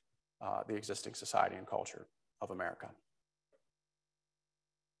of the existing society and culture of America.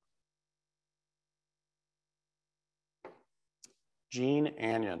 Jean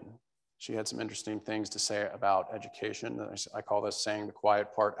Anyon, she had some interesting things to say about education. I call this saying the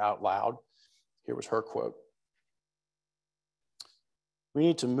quiet part out loud. Here was her quote. We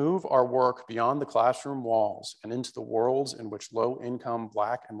need to move our work beyond the classroom walls and into the worlds in which low-income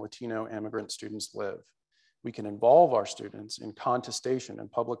Black and Latino immigrant students live. We can involve our students in contestation in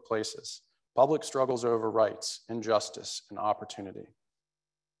public places, public struggles over rights, injustice, and opportunity.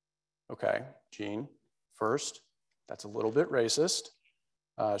 Okay, Jean, first, that's a little bit racist.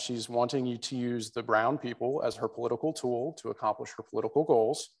 She's wanting you to use the brown people as her political tool to accomplish her political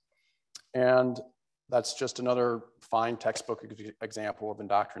goals. And that's just another fine textbook example of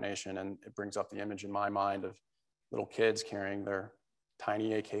indoctrination. And it brings up the image in my mind of little kids carrying their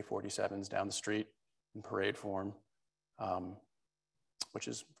tiny AK-47s down the street in parade form, which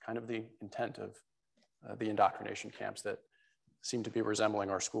is kind of the intent of the indoctrination camps that seem to be resembling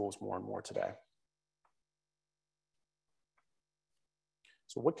our schools more and more today.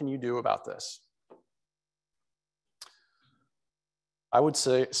 So what can you do about this? I would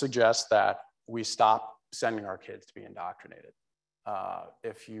suggest that we stop sending our kids to be indoctrinated.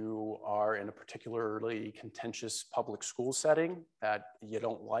 If you are in a particularly contentious public school setting that you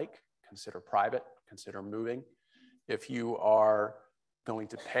don't like, consider private, consider moving. If you are going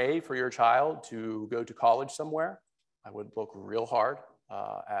to pay for your child to go to college somewhere, I would look real hard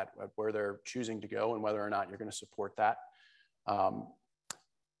at where they're choosing to go and whether or not you're going to support that.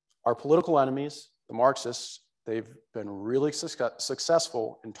 Our political enemies, the Marxists, they've been really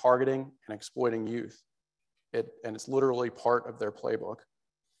successful in targeting and exploiting youth. And it's literally part of their playbook.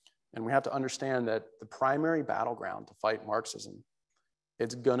 And we have to understand that the primary battleground to fight Marxism,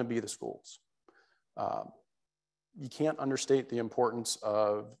 it's gonna be the schools. You can't understate the importance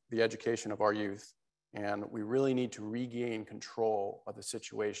of the education of our youth. And we really need to regain control of the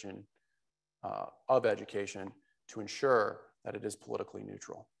situation of education to ensure that it is politically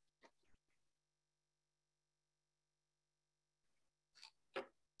neutral.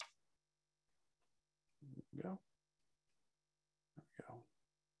 Go. There we go.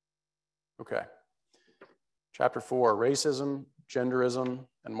 Okay. Chapter 4, racism, genderism,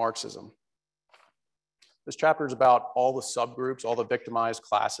 and Marxism. This chapter is about all the subgroups, all the victimized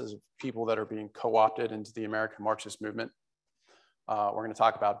classes of people that are being co-opted into the American Marxist movement. We're going to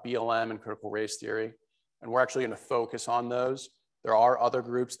talk about BLM and critical race theory, and we're actually going to focus on those. There are other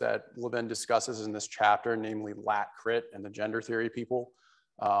groups that Levin discusses in this chapter, namely Lat Crit and the gender theory people.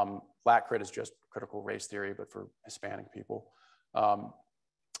 Lat Crit is just critical race theory, but for Hispanic people.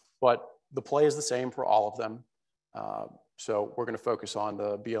 But the play is the same for all of them. So we're going to focus on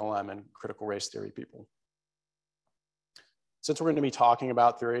the BLM and critical race theory people. Since we're going to be talking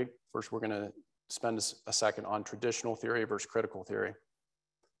about theory, first we're going to spend a second on traditional theory versus critical theory.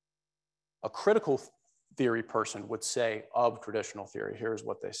 A critical theory person would say of traditional theory, here's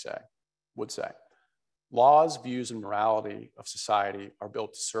what they would say. Laws, views, and morality of society are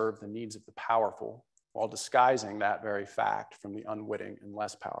built to serve the needs of the powerful while disguising that very fact from the unwitting and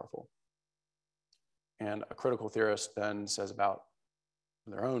less powerful. And a critical theorist then says about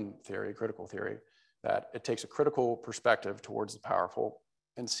their own theory, critical theory, that it takes a critical perspective towards the powerful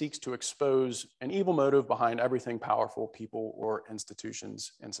and seeks to expose an evil motive behind everything powerful people or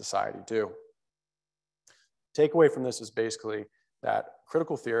institutions in society do. Takeaway from this is basically that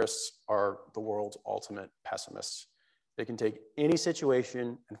critical theorists are the world's ultimate pessimists. They can take any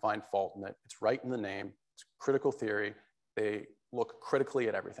situation and find fault in it. It's right in the name. It's critical theory. They look critically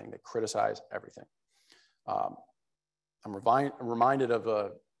at everything. They criticize everything. I'm reminded of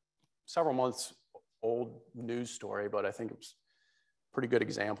a several months old news story, but I think it's a pretty good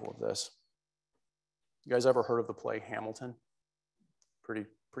example of this. You guys ever heard of the play Hamilton? Pretty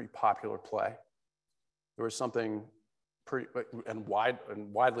popular play. There was something and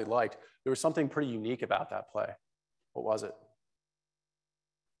widely liked, there was something pretty unique about that play. What was it?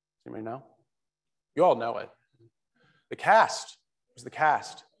 Does anybody know? You all know it. The cast. It was the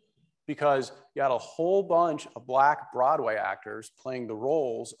cast. Because you had a whole bunch of Black Broadway actors playing the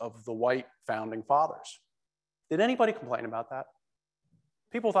roles of the white founding fathers. Did anybody complain about that?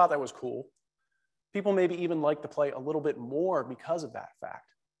 People thought that was cool. People maybe even liked the play a little bit more because of that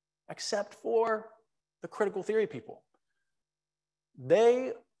fact, except for the critical theory people.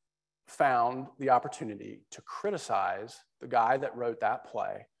 They found the opportunity to criticize the guy that wrote that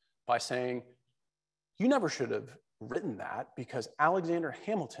play by saying, you never should have written that because Alexander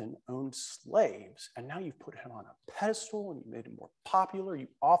Hamilton owned slaves and now you've put him on a pedestal and you made him more popular, you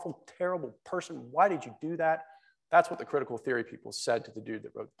awful, terrible person. Why did you do that? That's what the critical theory people said to the dude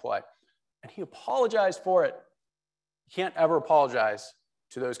that wrote the play. And he apologized for it. You can't ever apologize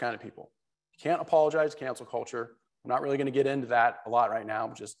to those kind of people. You can't apologize to cancel culture. I'm not really going to get into that a lot right now,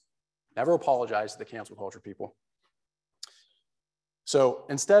 but just never apologize to the cancel culture people. So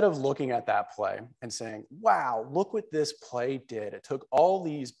instead of looking at that play and saying, wow, look what this play did. It took all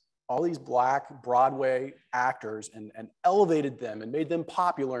these Black Broadway actors and elevated them and made them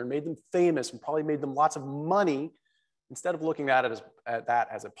popular and made them famous and probably made them lots of money. Instead of looking at that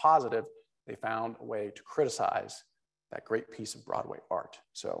as a positive, they found a way to criticize that great piece of Broadway art.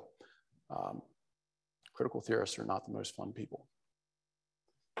 So critical theorists are not the most fun people.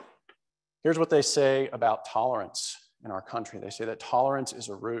 Here's what they say about tolerance in our country. They say that tolerance is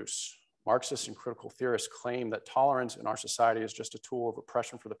a ruse. Marxists and critical theorists claim that tolerance in our society is just a tool of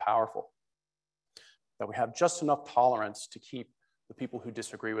oppression for the powerful, that we have just enough tolerance to keep the people who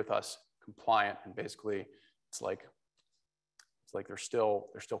disagree with us compliant, and basically it's like they're still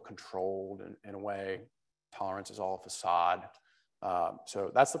controlled in a way. Tolerance is all a facade.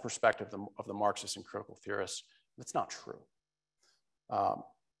 So that's the perspective of the Marxists and critical theorists. That's not true.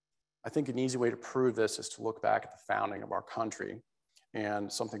 I think an easy way to prove this is to look back at the founding of our country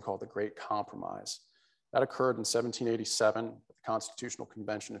and something called the Great Compromise. That occurred in 1787 at the Constitutional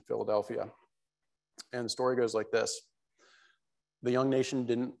Convention in Philadelphia. And the story goes like this. The young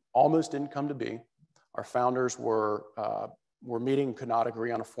nation almost didn't come to be. Our founders were meeting, could not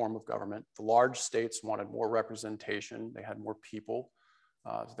agree on a form of government. The large states wanted more representation. They had more people.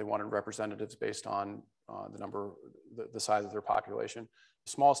 So they wanted representatives based on the size of their population.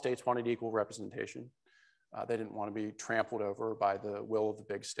 The small states wanted equal representation. They didn't want to be trampled over by the will of the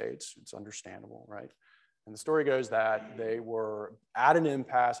big states. It's understandable, right? And the story goes that they were at an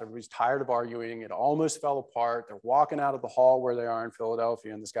impasse. Everybody's tired of arguing. It almost fell apart. They're walking out of the hall where they are in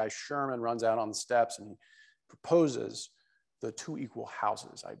Philadelphia, and this guy Sherman runs out on the steps and he proposes the two equal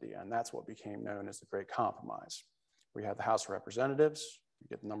houses idea. And that's what became known as the Great Compromise. We have the House of Representatives. You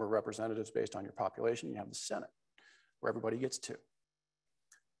get the number of representatives based on your population. You have the Senate, where everybody gets two.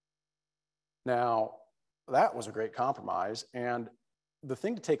 Now, that was a great compromise. And the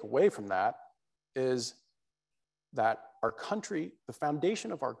thing to take away from that is that our country, the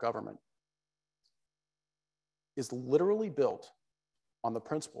foundation of our government, is literally built on the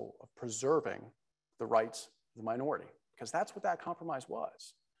principle of preserving the rights of the minority, because that's what that compromise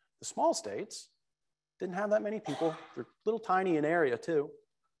was. The small states didn't have that many people. They're little tiny in area too.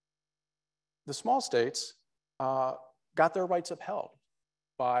 The small states got their rights upheld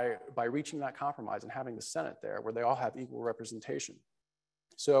by reaching that compromise and having the Senate there where they all have equal representation.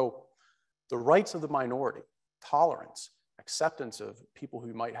 So the rights of the minority, tolerance, acceptance of people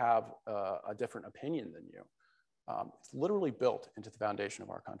who might have a different opinion than you, it's literally built into the foundation of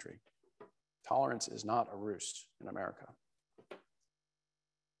our country. Tolerance is not a ruse in America.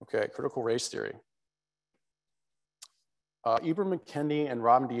 Okay, critical race theory. Ibram X. Kendi and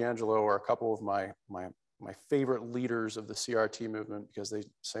Robin DiAngelo are a couple of my favorite leaders of the CRT movement because they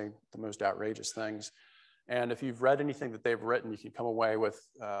say the most outrageous things. And if you've read anything that they've written, you can come away with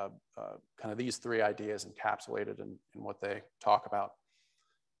kind of these three ideas encapsulated in what they talk about.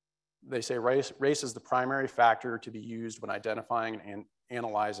 They say race is the primary factor to be used when identifying and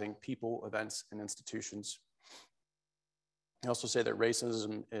analyzing people, events, and institutions. They also say that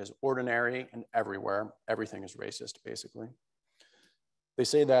racism is ordinary and everywhere. Everything is racist, basically. They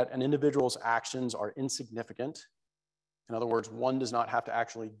say that an individual's actions are insignificant. In other words, one does not have to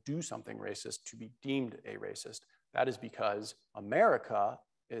actually do something racist to be deemed a racist. That is because America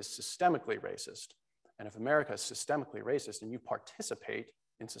is systemically racist. And if America is systemically racist and you participate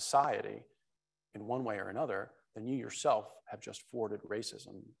in society in one way or another, then you yourself have just forwarded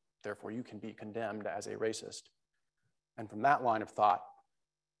racism. Therefore, you can be condemned as a racist. And from that line of thought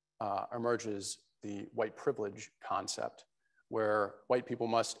emerges the white privilege concept, where white people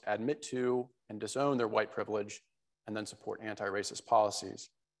must admit to and disown their white privilege and then support anti-racist policies,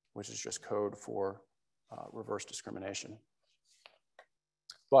 which is just code for reverse discrimination.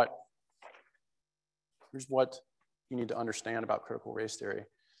 But here's what you need to understand about critical race theory.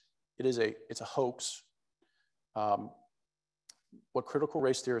 It's a hoax. What critical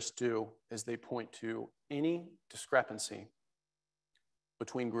race theorists do is they point to any discrepancy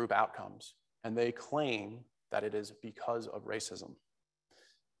between group outcomes, and they claim that it is because of racism.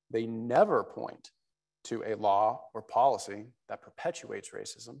 They never point to a law or policy that perpetuates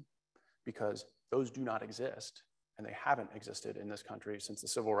racism, because those do not exist, and they haven't existed in this country since the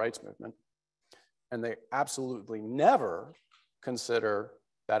Civil Rights Movement. And they absolutely never consider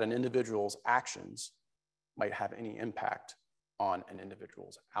that an individual's actions might have any impact on an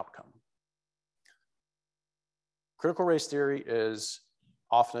individual's outcome. Critical race theory is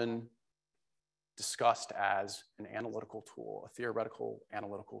often discussed as an analytical tool, a theoretical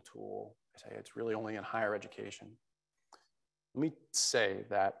analytical tool. I say it's really only in higher education. Let me say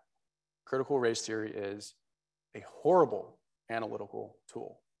that critical race theory is a horrible analytical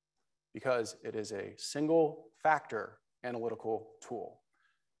tool because it is a single factor analytical tool.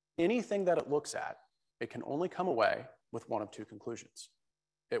 Anything that it looks at, it can only come away with one of two conclusions.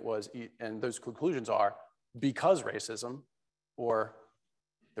 And those conclusions are because racism or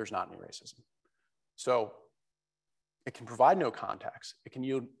there's not any racism. So it can provide no context. It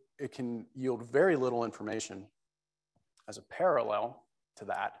can yield very little information as a parallel to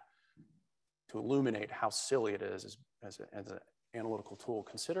that to illuminate how silly it is as an analytical tool.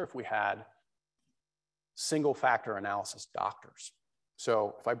 Consider if we had single factor analysis doctors.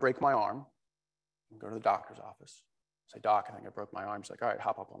 So if I break my arm, I go to the doctor's office, say, "Doc, I think I broke my arm." He's like, "All right,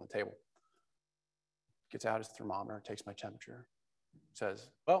 hop up on the table." Gets out his thermometer, takes my temperature, says,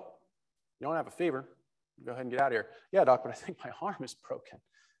 "Well, you don't have a fever. Go ahead and get out of here." "Yeah, doc, but I think my arm is broken."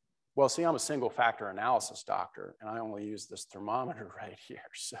 "Well, see, I'm a single factor analysis doctor, and I only use this thermometer right here.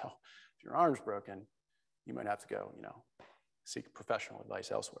 So if your arm's broken, you might have to go, seek professional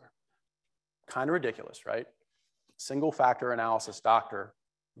advice elsewhere." Kind of ridiculous, right? Single factor analysis doctor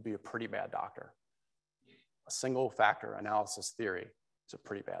would be a pretty bad doctor. A single factor analysis theory is a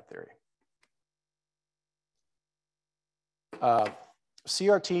pretty bad theory.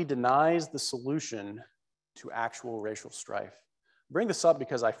 CRT denies the solution to actual racial strife. I bring this up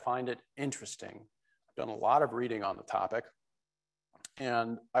because I find it interesting. I've done a lot of reading on the topic,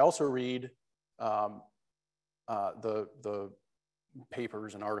 and I also read the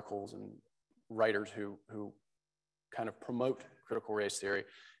papers and articles and writers who kind of promote critical race theory,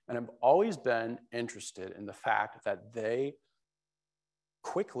 and I've always been interested in the fact that they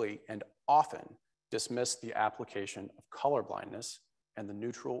quickly and often dismiss the application of colorblindness and the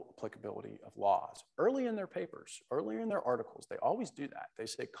neutral applicability of laws. Early in their papers, early in their articles, they always do that. They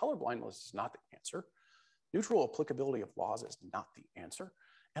say colorblindness is not the answer. Neutral applicability of laws is not the answer.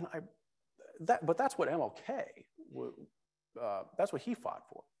 And but that's what MLK, that's what he fought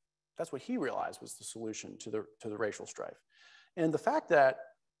for. That's what he realized was the solution to the racial strife. And the fact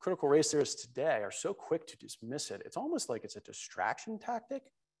that critical race theorists today are so quick to dismiss it, it's almost like it's a distraction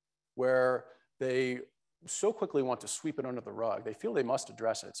tactic where they so quickly want to sweep it under the rug. They feel they must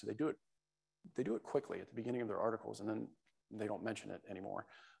address it, so they do it quickly at the beginning of their articles, and then they don't mention it anymore.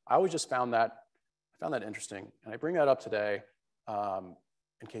 I always just found that interesting, and I bring that up today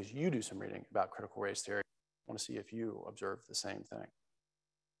in case you do some reading about critical race theory. I want to see if you observe the same thing.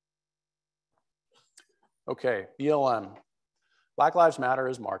 Okay, BLM. Black Lives Matter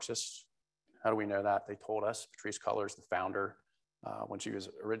is Marxist. How do we know that? They told us. Patrisse Cullors, the founder, when she was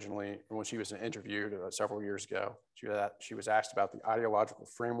interviewed several years ago, she was asked about the ideological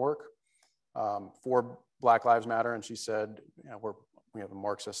framework for Black Lives Matter, and she said, we have a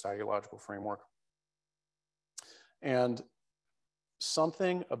Marxist ideological framework. And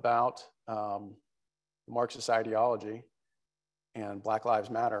something about Marxist ideology and Black Lives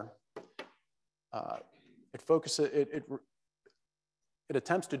Matter, it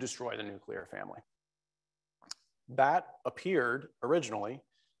attempts to destroy the nuclear family. That appeared originally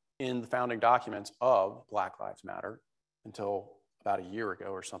in the founding documents of Black Lives Matter until about a year ago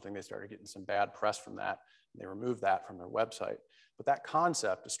or something. They started getting some bad press from that. And they removed that from their website. But that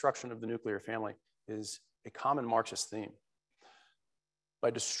concept, destruction of the nuclear family, is a common Marxist theme. By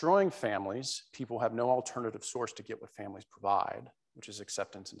destroying families, people have no alternative source to get what families provide, which is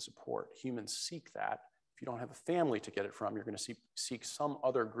acceptance and support. Humans seek that. If you don't have a family to get it from, you're going to seek some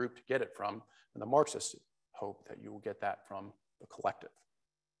other group to get it from, and the Marxists hope that you will get that from the collective.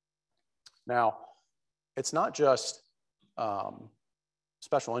 Now, it's not just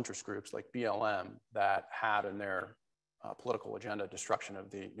special interest groups like BLM that had in their political agenda destruction of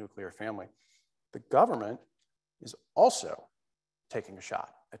the nuclear family. The government is also taking a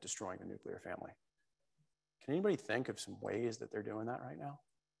shot at destroying the nuclear family. Can anybody think of some ways that they're doing that right now?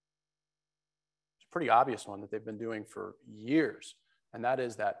 It's a pretty obvious one that they've been doing for years, and that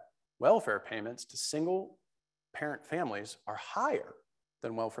is that welfare payments to single parent families are higher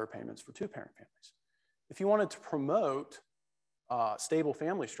than welfare payments for two-parent families. If you wanted to promote stable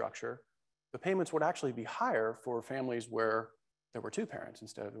family structure, the payments would actually be higher for families where there were two parents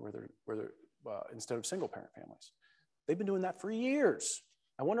instead of single parent families. They've been doing that for years.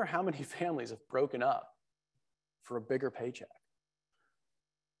 I wonder how many families have broken up for a bigger paycheck.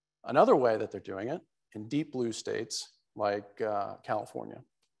 Another way that they're doing it in deep blue states like California,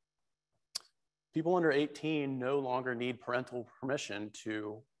 people under 18 no longer need parental permission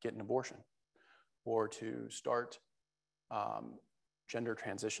to get an abortion or to start gender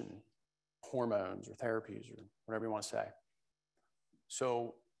transition hormones or therapies or whatever you want to say.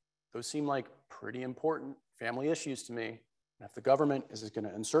 So those seem like pretty important family issues to me. And if the government is going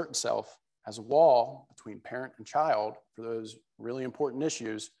to insert itself as a wall between parent and child for those really important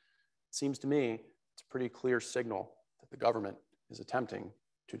issues, it seems to me it's a pretty clear signal that the government is attempting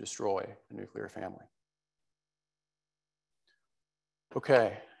to destroy the nuclear family.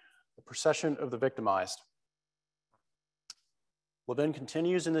 Okay, the procession of the victimized. Levin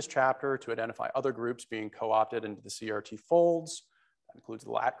continues in this chapter to identify other groups being co-opted into the CRT folds. That includes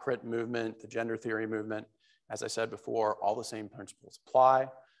the lat crit movement, the gender theory movement. As I said before, all the same principles apply.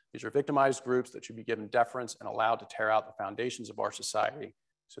 These are victimized groups that should be given deference and allowed to tear out the foundations of our society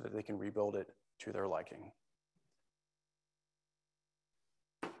so that they can rebuild it to their liking.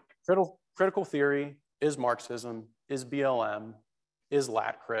 Critical theory is Marxism, is BLM, is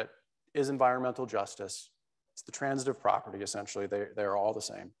lat crit, is environmental justice. It's the transitive property, essentially. They're all the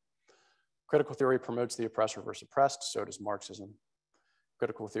same. Critical theory promotes the oppressor versus oppressed, so does Marxism.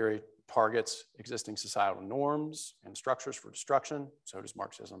 Critical theory targets existing societal norms and structures for destruction, so does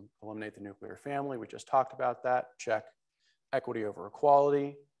Marxism. Eliminate the nuclear family, we just talked about that, check. Equity over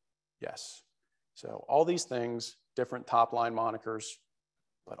equality, yes. So all these things, different top line monikers,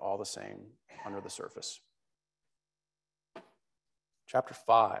 but all the same under the surface. Chapter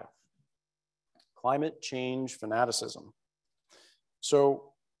 5, climate change fanaticism.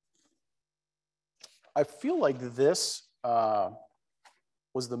 So I feel like this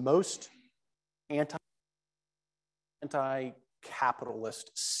was the most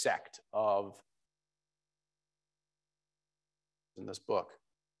anti-capitalist sect of in this book.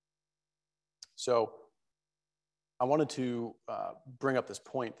 So I wanted to bring up this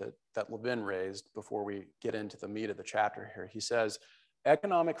point that Levin raised before we get into the meat of the chapter here. He says,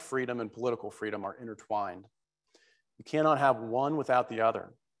 economic freedom and political freedom are intertwined. You cannot have one without the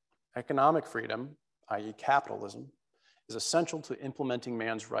other. Economic freedom, i.e. capitalism, is essential to implementing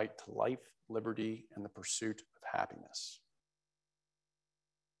man's right to life, liberty, and the pursuit of happiness.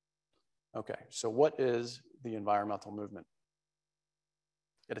 Okay, so what is the environmental movement?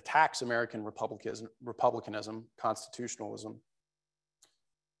 It attacks American republicanism, constitutionalism,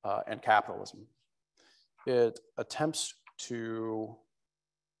 and capitalism. It attempts to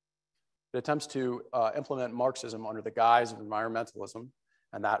implement Marxism under the guise of environmentalism,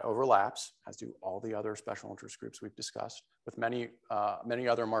 and that overlaps, as do all the other special interest groups we've discussed, with many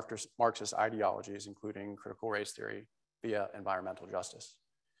other Marxist ideologies, including critical race theory via environmental justice.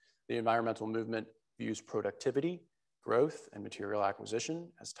 The environmental movement views productivity, growth, and material acquisition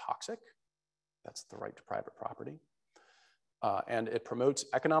as toxic. That's the right to private property. And it promotes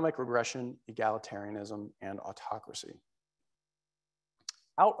economic regression, egalitarianism, and autocracy.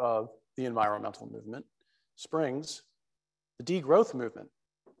 Out of the environmental movement springs the degrowth movement.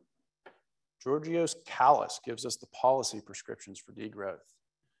 Georgios Kallis gives us the policy prescriptions for degrowth.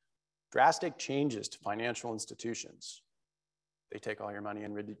 Drastic changes to financial institutions. They take all your money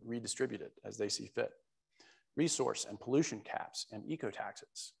and redistribute it as they see fit. Resource and pollution caps and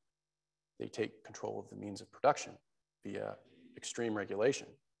eco-taxes. They take control of the means of production via extreme regulation.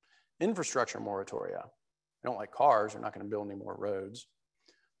 Infrastructure moratoria. They don't like cars, they're not going to build any more roads.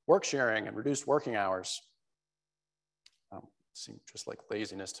 Work sharing and reduced working hours. Seem just like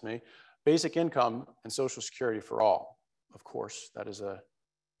laziness to me. Basic income and Social Security for all. Of course, that is a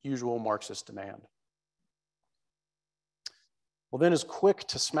usual Marxist demand. Levin is quick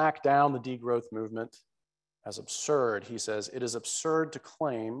to smack down the degrowth movement as absurd. He says, it is absurd to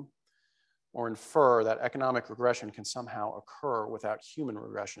claim or infer that economic regression can somehow occur without human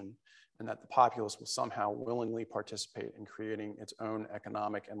regression, and that the populace will somehow willingly participate in creating its own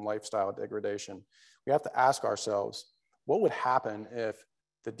economic and lifestyle degradation. We have to ask ourselves, what would happen if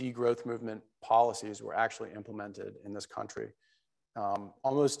the degrowth movement policies were actually implemented in this country?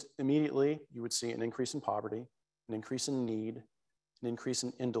 Almost immediately, you would see an increase in poverty. an increase in need, an increase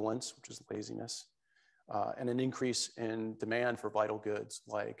in indolence, which is laziness, and an increase in demand for vital goods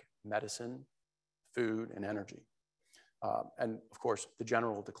like medicine, food, and energy. And of course, the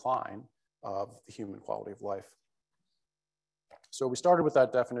general decline of the human quality of life. So we started with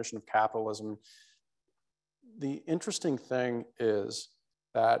that definition of capitalism. The interesting thing is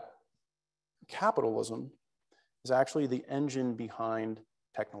that capitalism is actually the engine behind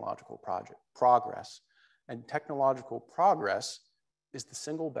technological progress. And technological progress is the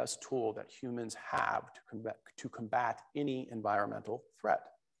single best tool that humans have to combat any environmental threat,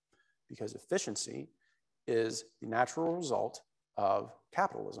 because efficiency is the natural result of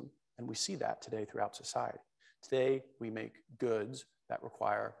capitalism. And we see that today throughout society. Today, we make goods that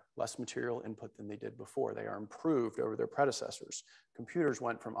require less material input than they did before. They are improved over their predecessors. Computers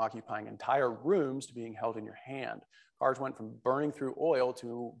went from occupying entire rooms to being held in your hand. Cars went from burning through oil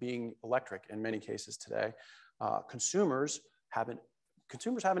to being electric in many cases today. Consumers have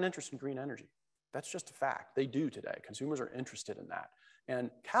an interest in green energy. That's just a fact. They do today. Consumers are interested in that.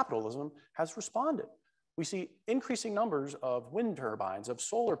 And capitalism has responded. We see increasing numbers of wind turbines, of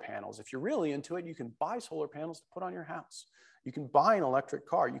solar panels. If you're really into it, you can buy solar panels to put on your house. You can buy an electric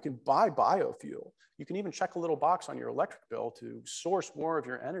car. You can buy biofuel. You can even check a little box on your electric bill to source more of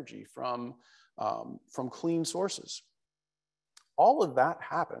your energy from clean sources. All of that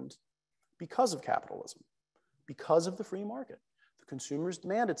happened because of capitalism, because of the free market. The consumers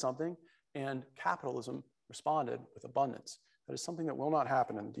demanded something, and capitalism responded with abundance. That is something that will not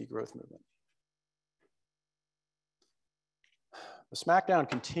happen in the degrowth movement. The smackdown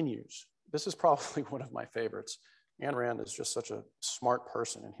continues. This is probably one of my favorites. Ayn Rand is just such a smart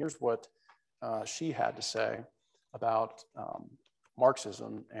person. And here's what she had to say about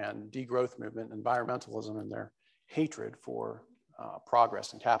Marxism and degrowth movement, environmentalism, and their hatred for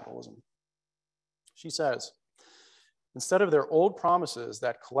progress and capitalism. She says, instead of their old promises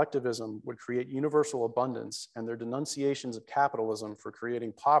that collectivism would create universal abundance and their denunciations of capitalism for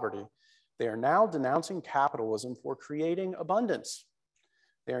creating poverty, they are now denouncing capitalism for creating abundance.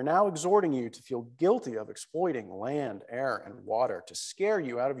 They are now exhorting you to feel guilty of exploiting land, air, and water, to scare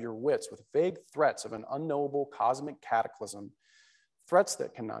you out of your wits with vague threats of an unknowable cosmic cataclysm, threats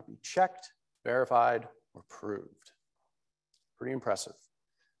that cannot be checked, verified, or proved. Pretty impressive.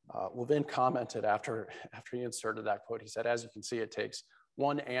 Levin commented after he inserted that quote, he said, as you can see, it takes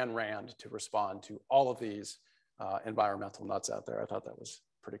one Ayn Rand to respond to all of these environmental nuts out there. I thought that was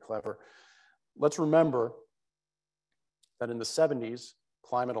pretty clever. Let's remember that in the 70s,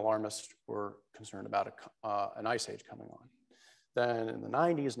 climate alarmists were concerned about an ice age coming on. Then in the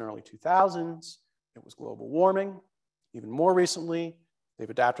 90s and early 2000s, it was global warming. Even more recently, they've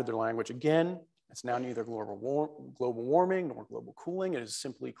adapted their language again. It's now neither global warming nor global cooling. It is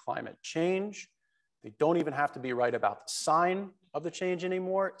simply climate change. They don't even have to be right about the sign of the change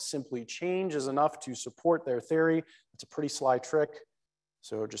anymore. Simply change is enough to support their theory. It's a pretty sly trick.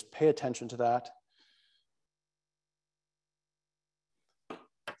 So just pay attention to that. The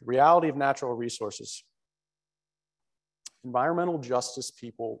reality of natural resources. Environmental justice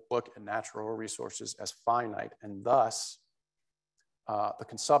people look at natural resources as finite, and thus the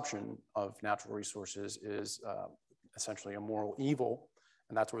consumption of natural resources is essentially a moral evil,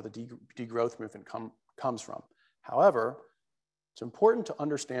 and that's where the degrowth movement comes from. However, it's important to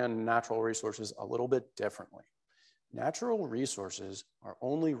understand natural resources a little bit differently. Natural resources are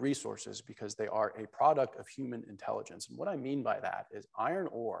only resources because they are a product of human intelligence. And what I mean by that is iron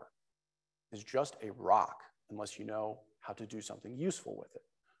ore is just a rock unless you know how to do something useful with it.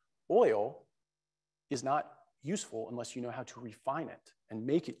 Oil is not useful unless you know how to refine it and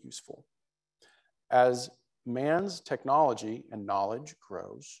make it useful. As man's technology and knowledge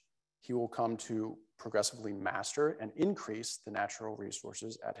grows, he will come to progressively master and increase the natural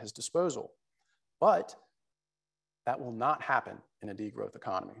resources at his disposal. But that will not happen in a degrowth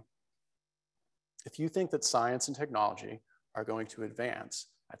economy. If you think that science and technology are going to advance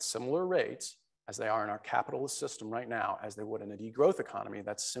at similar rates as they are in our capitalist system right now, as they would in a degrowth economy,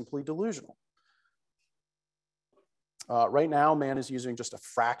 that's simply delusional. Right now, man is using just a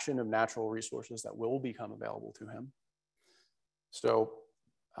fraction of natural resources that will become available to him. So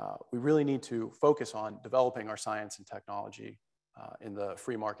we really need to focus on developing our science and technology in the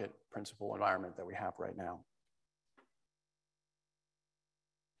free market principle environment that we have right now.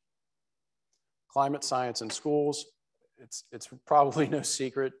 Climate science in schools, it's probably no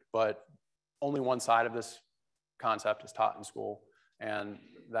secret, but only one side of this concept is taught in school. And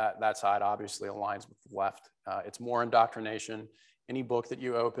that side obviously aligns with the left. It's more indoctrination. Any book that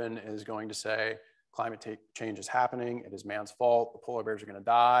you open is going to say climate change is happening. It is man's fault. The polar bears are going to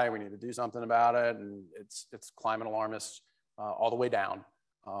die. We need to do something about it. And it's climate alarmists all the way down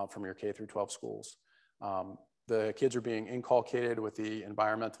from your K through 12 schools. The kids are being inculcated with the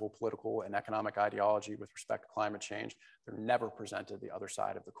environmental, political, and economic ideology with respect to climate change. They're never presented the other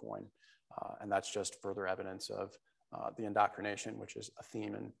side of the coin. And that's just further evidence of the indoctrination, which is a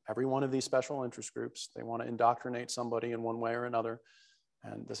theme in every one of these special interest groups. They want to indoctrinate somebody in one way or another.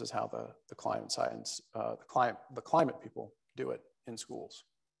 And this is how the climate science, the climate people do it in schools.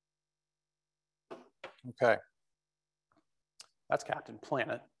 Okay. That's Captain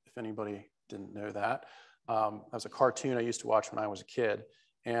Planet, if anybody didn't know that. That was a cartoon I used to watch when I was a kid.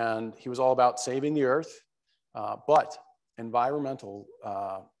 And he was all about saving the earth. But environmental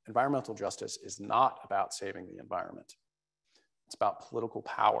justice is not about saving the environment. It's about political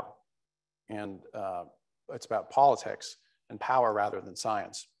power. And it's about politics and power rather than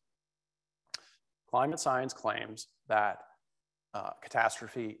science. Climate science claims that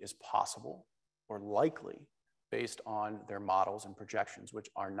catastrophe is possible or likely based on their models and projections, which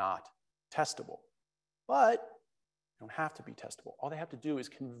are not testable. But they don't have to be testable. All they have to do is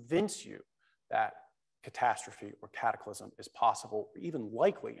convince you that catastrophe or cataclysm is possible or even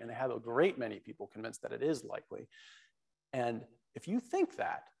likely, and they have a great many people convinced that it is likely. And if you think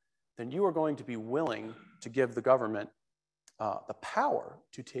that, then you are going to be willing to give the government the power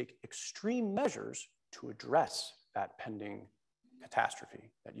to take extreme measures to address that pending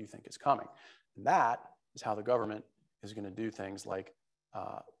catastrophe that you think is coming. And that is how the government is going to do things like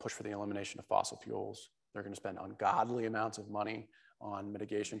push for the elimination of fossil fuels. They're going to spend ungodly amounts of money on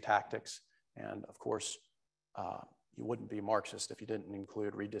mitigation tactics. And of course, you wouldn't be Marxist if you didn't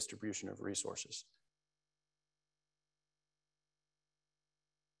include redistribution of resources.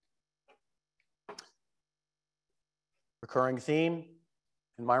 Recurring theme,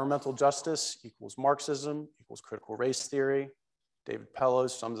 environmental justice equals Marxism equals critical race theory. David Pellos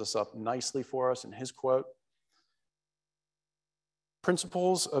sums this up nicely for us in his quote.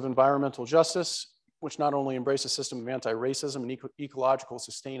 Principles of environmental justice, which not only embrace a system of anti-racism and ecological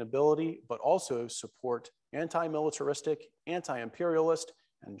sustainability, but also support anti-militaristic, anti-imperialist,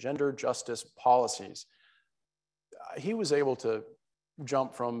 and gender justice policies. He was able to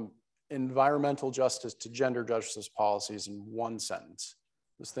jump from environmental justice to gender justice policies in one sentence.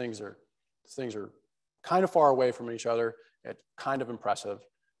 These things are kind of far away from each other. It's kind of impressive.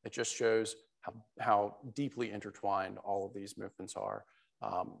 It just shows how deeply intertwined all of these movements are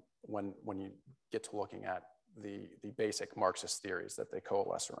when you get to looking at the basic Marxist theories that they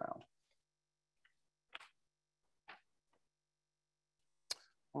coalesce around.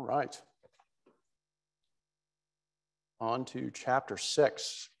 All right. On to chapter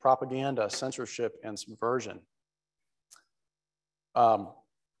 6, propaganda, censorship, and subversion.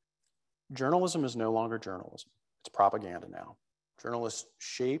 Journalism is no longer journalism. It's propaganda now. Journalists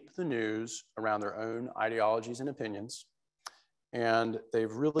shape the news around their own ideologies and opinions, and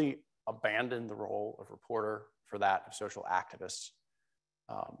they've really abandoned the role of reporter for that of social activists.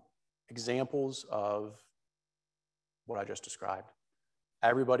 Examples of what I just described.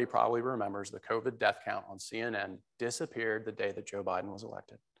 Everybody probably remembers the COVID death count on CNN disappeared the day that Joe Biden was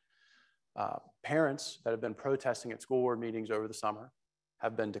elected. Parents that have been protesting at school board meetings over the summer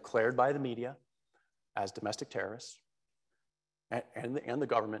have been declared by the media as domestic terrorists, and the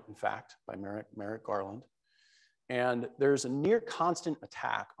government, in fact, by Merrick Garland. And there's a near constant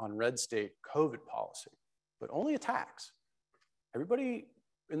attack on red state COVID policy, but only attacks. Everybody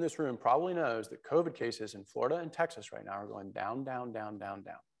in this room probably knows that COVID cases in Florida and Texas right now are going down, down, down, down,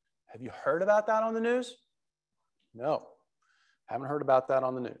 down. Have you heard about that on the news? No, haven't heard about that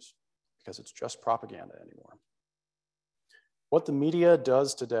on the news because it's just propaganda anymore. What the media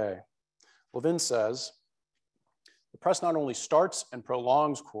does today. Levin says, the press not only starts and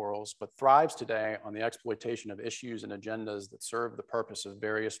prolongs quarrels, but thrives today on the exploitation of issues and agendas that serve the purpose of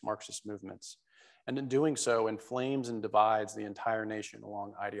various Marxist movements. And in doing so, inflames and divides the entire nation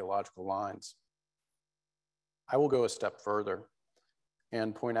along ideological lines. I will go a step further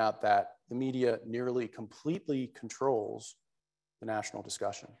and point out that the media nearly completely controls the national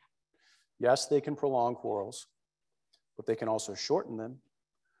discussion. Yes, they can prolong quarrels, but they can also shorten them,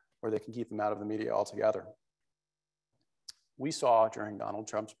 or they can keep them out of the media altogether. We saw during Donald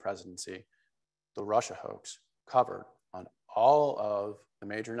Trump's presidency the Russia hoax covered on all of the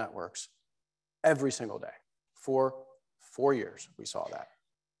major networks every single day. For 4 years, we saw that.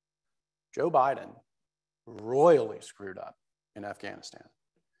 Joe Biden royally screwed up in Afghanistan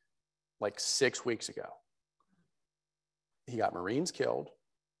like 6 weeks ago. He got Marines killed.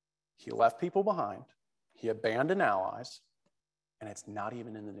 He left people behind. He abandoned allies, and it's not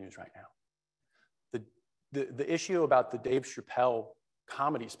even in the news right now. The issue about the Dave Chappelle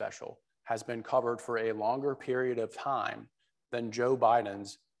comedy special has been covered for a longer period of time than Joe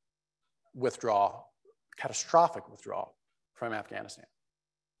Biden's withdrawal, catastrophic withdrawal from Afghanistan.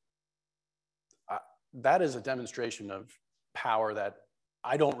 That is a demonstration of power that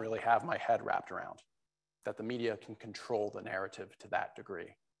I don't really have my head wrapped around, that the media can control the narrative to that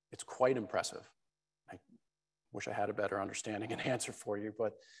degree. It's quite impressive. I wish I had a better understanding and answer for you,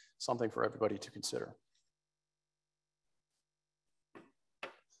 but something for everybody to consider.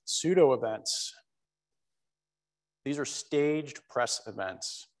 Pseudo events. These are staged press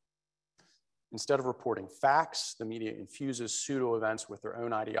events. Instead of reporting facts, the media infuses pseudo events with their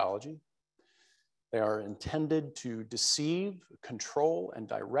own ideology. They are intended to deceive, control, and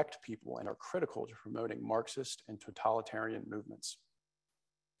direct people and are critical to promoting Marxist and totalitarian movements.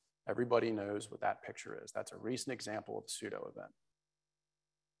 Everybody knows what that picture is. That's a recent example of a pseudo event.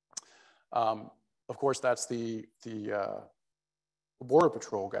 Of course, that's the Border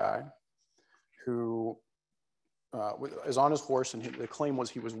Patrol guy who is on his horse, and the claim was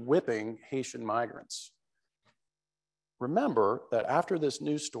he was whipping Haitian migrants. Remember that after this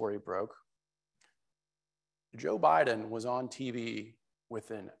news story broke, Joe Biden was on TV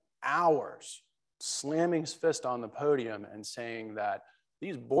within hours, slamming his fist on the podium and saying that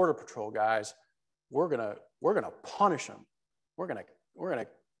these Border Patrol guys, we're gonna punish them.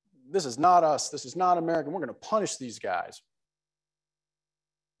 This is not us, this is not American, we're gonna punish these guys.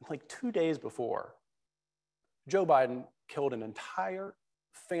 Like 2 days before, Joe Biden killed an entire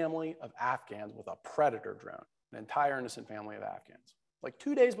family of Afghans with a Predator drone, an entire innocent family of Afghans, like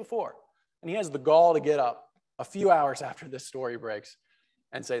 2 days before. And he has the gall to get up a few hours after this story breaks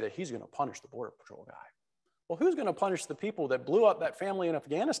and say that he's going to punish the Border Patrol guy. Well, who's going to punish the people that blew up that family in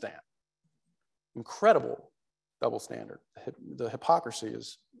Afghanistan? Incredible double standard. The hypocrisy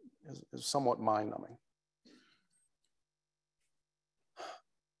is somewhat mind-numbing.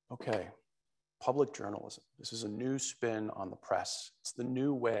 Okay, public journalism. This is a new spin on the press. It's the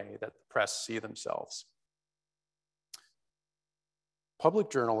new way that the press see themselves. Public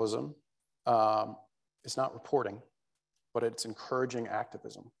journalism is not reporting, but it's encouraging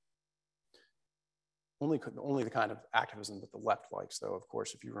activism. Only the kind of activism that the left likes, though. Of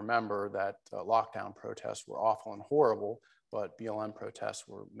course, if you remember that lockdown protests were awful and horrible, but BLM protests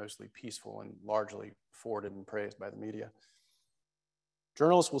were mostly peaceful and largely forwarded and praised by the media.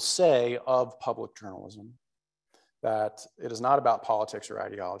 Journalists will say of public journalism that it is not about politics or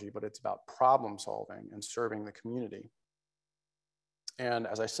ideology, but it's about problem solving and serving the community. And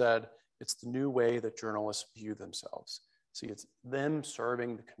as I said, it's the new way that journalists view themselves. See, it's them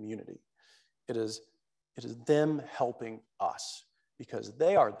serving the community. It is them helping us because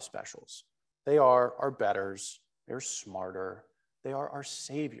they are the specials. They are our betters. They're smarter. They are our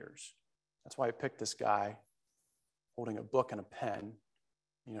saviors. That's why I picked this guy holding a book and a pen.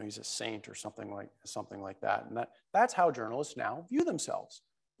 You know, he's a saint or something like that. And that's how journalists now view themselves.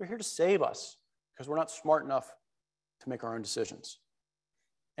 They're here to save us because we're not smart enough to make our own decisions.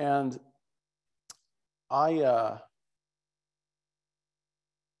 And I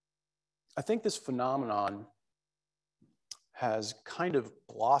think this phenomenon has kind of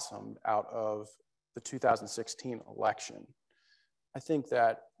blossomed out of the 2016 election. I think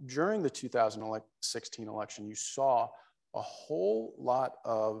that during the 2016 election, you saw a whole lot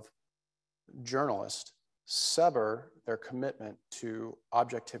of journalists sever their commitment to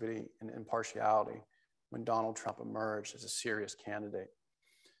objectivity and impartiality when Donald Trump emerged as a serious candidate.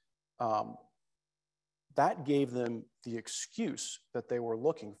 That gave them the excuse that they were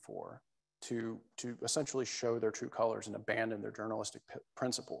looking for to essentially show their true colors and abandon their journalistic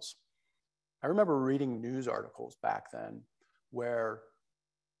principles. I remember reading news articles back then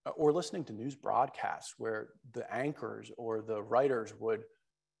or listening to news broadcasts where the anchors or the writers would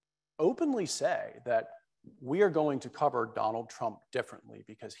openly say that we are going to cover Donald Trump differently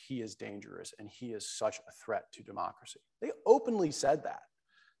because he is dangerous and he is such a threat to democracy. They openly said that.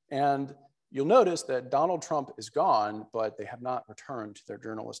 And you'll notice that Donald Trump is gone, but they have not returned to their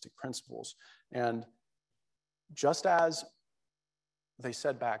journalistic principles. And just as they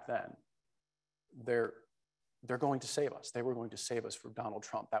said back then, they're going to save us. They were going to save us from Donald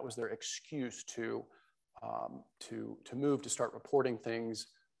Trump. That was their excuse to move to start reporting things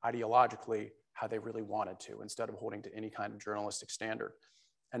ideologically how they really wanted to, instead of holding to any kind of journalistic standard.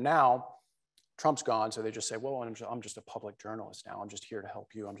 And now Trump's gone, so they just say, well, I'm just a public journalist now. I'm just here to help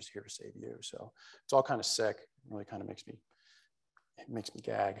you. I'm just here to save you. So it's all kind of sick. It really kind of makes me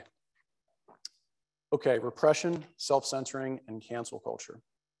gag. Okay, repression, self-censoring, and cancel culture.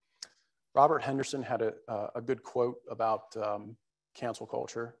 Robert Henderson had a good quote about cancel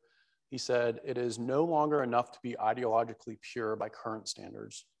culture. He said, "It is no longer enough to be ideologically pure by current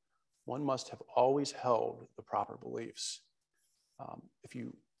standards. One must have always held the proper beliefs." If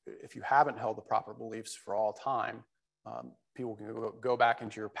you haven't held the proper beliefs for all time, people can go back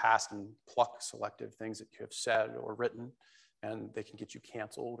into your past and pluck selective things that you have said or written, and they can get you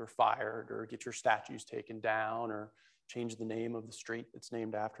canceled or fired or get your statues taken down or change the name of the street that's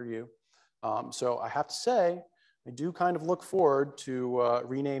named after you. So I have to say, I do kind of look forward to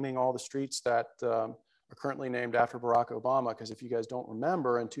renaming all the streets that are currently named after Barack Obama, because if you guys don't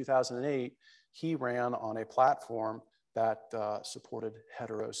remember, in 2008, he ran on a platform that supported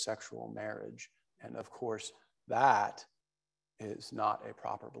heterosexual marriage. And of course, that is not a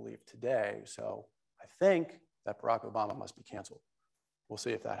proper belief today. So I think that Barack Obama must be canceled. We'll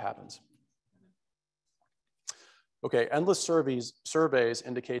see if that happens. Okay, endless surveys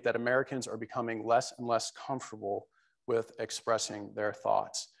indicate that Americans are becoming less and less comfortable with expressing their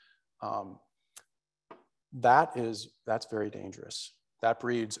thoughts. That's very dangerous. That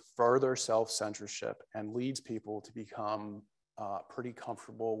breeds further self-censorship and leads people to become pretty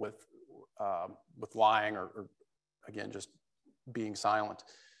comfortable with lying or again, just being silent.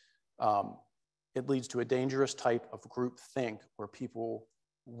 It leads to a dangerous type of groupthink where people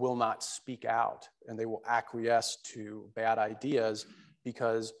will not speak out and they will acquiesce to bad ideas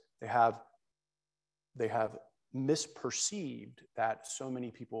because they have misperceived that so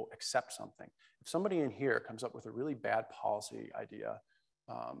many people accept something. If somebody in here comes up with a really bad policy idea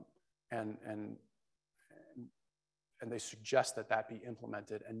and they suggest that that be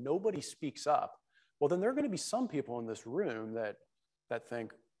implemented and nobody speaks up, well, then there are going to be some people in this room that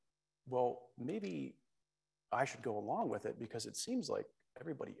think, well, maybe I should go along with it because it seems like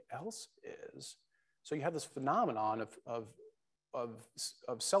everybody else is. So you have this phenomenon of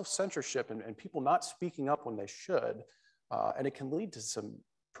self-censorship and people not speaking up when they should, and it can lead to some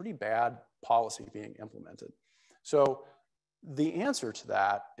pretty bad policy being implemented. So the answer to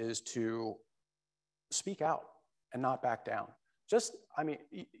that is to speak out and not back down. I mean,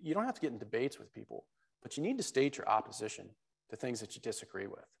 you don't have to get in debates with people, but you need to state your opposition to things that you disagree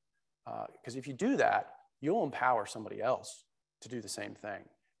with. Because if you do that, you'll empower somebody else to do the same thing,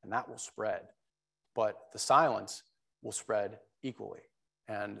 and that will spread. But the silence will spread equally,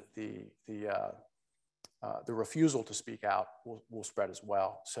 and the refusal to speak out will spread as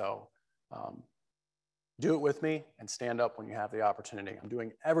well. So do it with me and stand up when you have the opportunity. I'm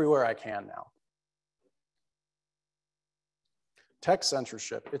doing everywhere I can now. Tech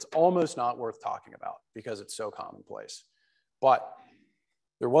censorship, it's almost not worth talking about because it's so commonplace. But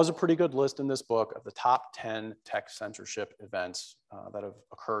there was a pretty good list in this book of the top 10 tech censorship events that have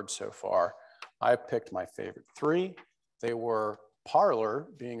occurred so far. I picked my favorite 3. They were Parler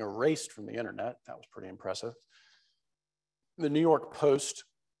being erased from the internet. That was pretty impressive. The New York Post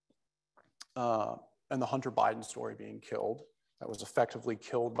and the Hunter Biden story being killed. That was effectively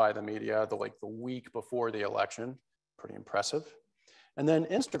killed by the media the week before the election. Pretty impressive. And then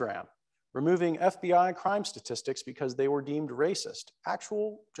Instagram, removing FBI crime statistics because they were deemed racist.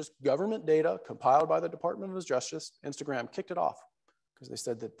 Actual, just government data compiled by the Department of Justice. Instagram kicked it off because they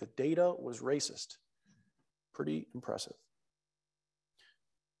said that the data was racist. Pretty impressive.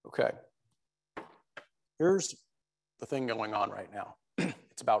 Okay, here's the thing going on right now.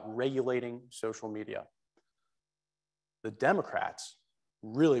 It's about regulating social media. The Democrats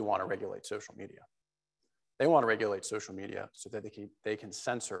really want to regulate social media. They want to regulate social media so that they can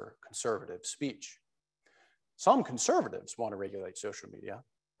censor conservative speech. Some conservatives want to regulate social media.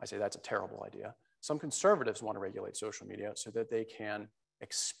 I say that's a terrible idea. Some conservatives want to regulate social media so that they can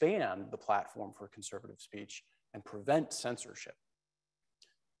expand the platform for conservative speech and prevent censorship.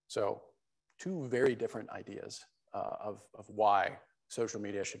 So 2 very different ideas of why social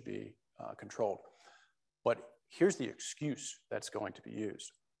media should be controlled. But here's the excuse that's going to be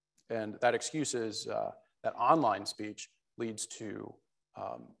used. And that excuse is that online speech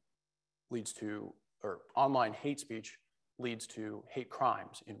or online hate speech leads to hate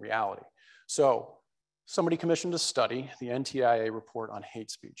crimes in reality. So somebody commissioned a study, the NTIA report on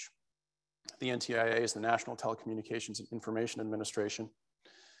hate speech. The NTIA is the National Telecommunications and Information Administration.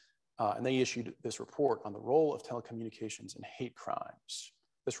 And they issued this report on the role of telecommunications in hate crimes.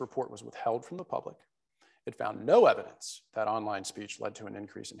 This report was withheld from the public. It found no evidence that online speech led to an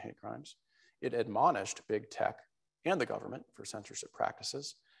increase in hate crimes. It admonished big tech and the government for censorship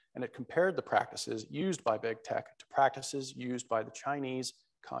practices, and it compared the practices used by big tech to practices used by the Chinese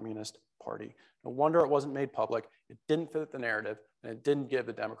Communist Party. No wonder it wasn't made public. It didn't fit the narrative, and it didn't give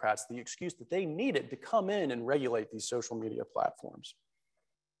the Democrats the excuse that they needed to come in and regulate these social media platforms.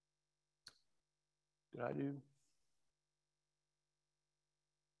 Did I do?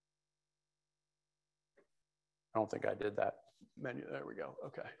 I don't think I did that menu. There we go.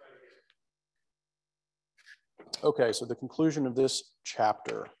 Okay. Okay, so the conclusion of this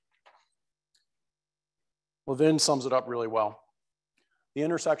chapter. Levin sums it up really well. The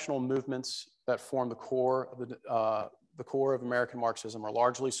intersectional movements that form the core of American Marxism are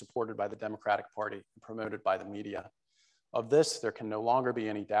largely supported by the Democratic Party and promoted by the media. Of this, there can no longer be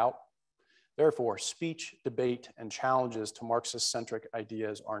any doubt. Therefore, speech, debate, and challenges to Marxist-centric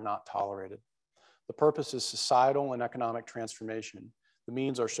ideas are not tolerated. The purpose is societal and economic transformation. The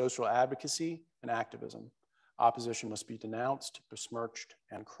means are social advocacy and activism. Opposition must be denounced, besmirched,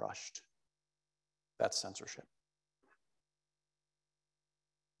 and crushed. That's censorship.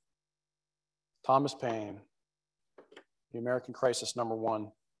 Thomas Paine, The American Crisis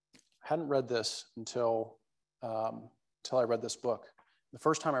 #1. I hadn't read this until I read this book. The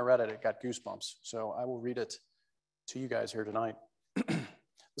first time I read it, it got goosebumps. So I will read it to you guys here tonight.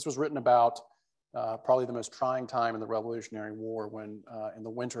 This was written about probably the most trying time in the Revolutionary War, when in the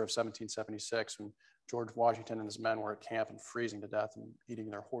winter of 1776, when George Washington and his men were at camp and freezing to death and eating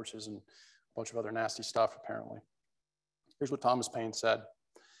their horses and a bunch of other nasty stuff, apparently. Here's what Thomas Paine said.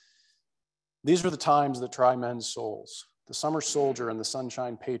 These are the times that try men's souls. The summer soldier and the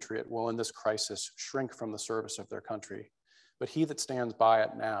sunshine patriot will in this crisis shrink from the service of their country. But he that stands by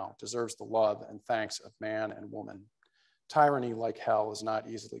it now deserves the love and thanks of man and woman. Tyranny, like hell, is not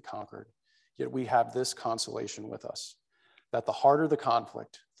easily conquered. Yet we have this consolation with us, that the harder the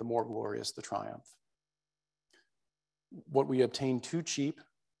conflict, the more glorious the triumph. What we obtain too cheap,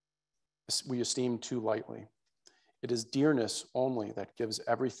 we esteem too lightly. It is dearness only that gives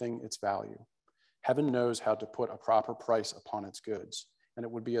everything its value. Heaven knows how to put a proper price upon its goods, and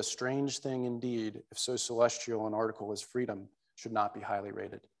it would be a strange thing indeed if so celestial an article as freedom should not be highly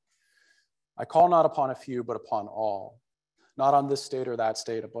rated. I call not upon a few, but upon all, not on this state or that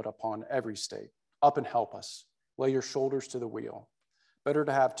state, but upon every state. Up and help us. Lay your shoulders to the wheel. Better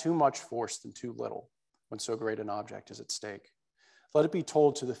to have too much force than too little when so great an object is at stake. Let it be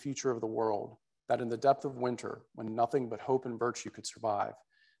told to the future of the world that in the depth of winter, when nothing but hope and virtue could survive,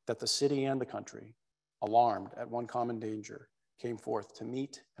 that the city and the country, alarmed at one common danger, came forth to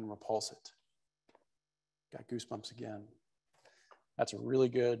meet and repulse it. Got goosebumps again. It's a really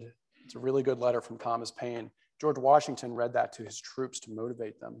good letter from Thomas Paine. George Washington read that to his troops to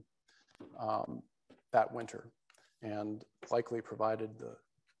motivate them that winter, and likely provided the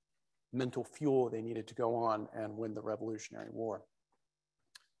mental fuel they needed to go on and win the Revolutionary War.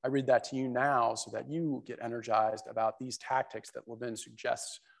 I read that to you now so that you get energized about these tactics that Levin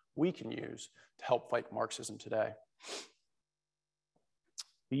suggests we can use to help fight Marxism today.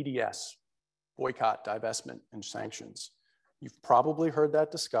 BDS, boycott, divestment, and sanctions. You've probably heard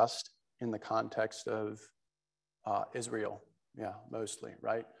that discussed in the context of Israel, yeah, mostly,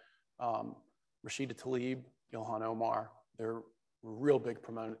 right? Rashida Tlaib, Ilhan Omar, they're real big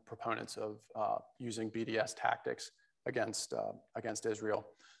proponents of using BDS tactics against Israel.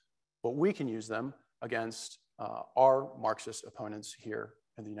 But we can use them against our Marxist opponents here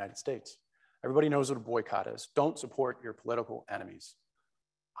in the United States. Everybody knows what a boycott is. Don't support your political enemies.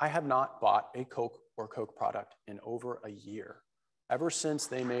 I have not bought a Coke or Coke product in over a year. Ever since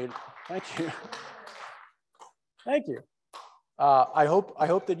they made, thank you. Thank you. I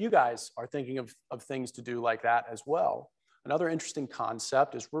hope that you guys are thinking of things to do like that as well. Another interesting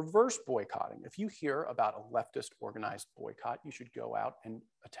concept is reverse boycotting. If you hear about a leftist organized boycott, you should go out and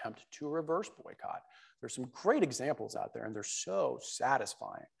attempt to reverse boycott. There's some great examples out there, and they're so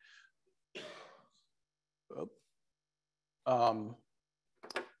satisfying.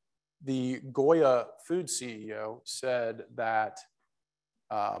 The Goya food CEO said that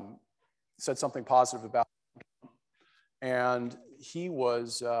said something positive about it, and he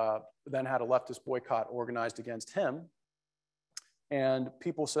was then had a leftist boycott organized against him. And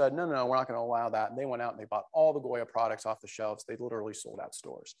people said, no, we're not going to allow that. And they went out and they bought all the Goya products off the shelves. They literally sold out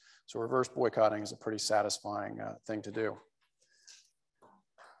stores. So reverse boycotting is a pretty satisfying thing to do.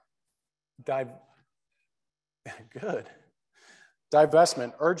 Good.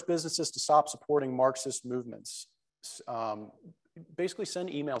 Divestment, urge businesses to stop supporting Marxist movements. Basically send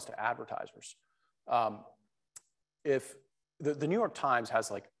emails to advertisers. If the New York Times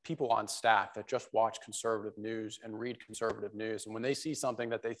has like people on staff that just watch conservative news and read conservative news. And when they see something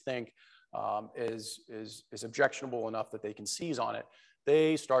that they think is objectionable enough that they can seize on it,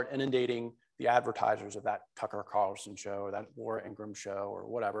 they start inundating the advertisers of that Tucker Carlson show or that Laura Ingraham show or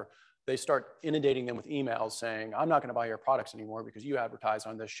whatever. They start inundating them with emails saying, I'm not going to buy your products anymore because you advertise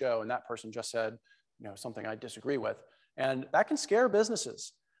on this show. And that person just said, something I disagree with. And that can scare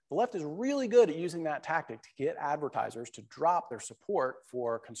businesses. The left is really good at using that tactic to get advertisers to drop their support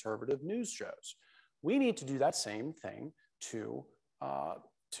for conservative news shows. We need to do that same thing to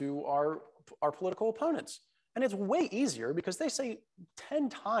our political opponents. And it's way easier because they say 10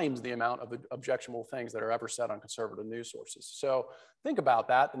 times the amount of objectionable things that are ever said on conservative news sources. So think about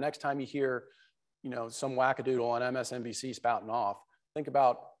that. The next time you hear, some wackadoodle on MSNBC spouting off, think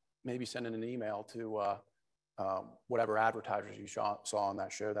about maybe sending an email to whatever advertisers you saw on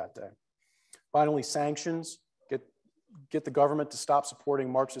that show that day. Finally, sanctions. Get the government to stop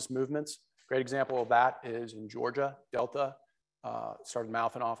supporting Marxist movements. Great example of that is in Georgia. Delta started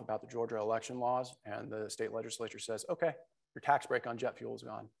mouthing off about the Georgia election laws, and the state legislature says, okay, your tax break on jet fuel is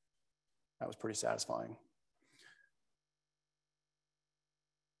gone. That was pretty satisfying.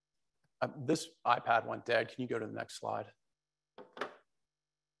 This iPad went dead. Can you go to the next slide?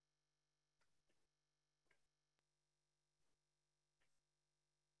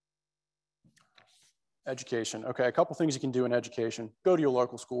 Education. Okay, a couple things you can do in education. Go to your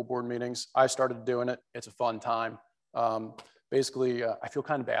local school board meetings. I started doing it. It's a fun time. Basically, I feel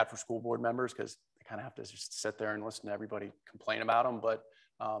kind of bad for school board members because they kind of have to just sit there and listen to everybody complain about them, but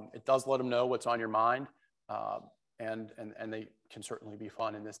it does let them know what's on your mind, and they can certainly be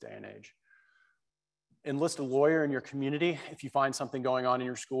fun in this day and age. Enlist a lawyer in your community if you find something going on in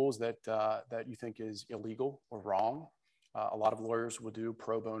your schools that you think is illegal or wrong. A lot of lawyers will do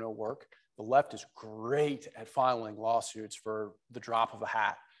pro bono work. The left is great at filing lawsuits for the drop of a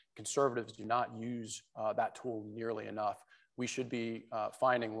hat. Conservatives do not use that tool nearly enough. We should be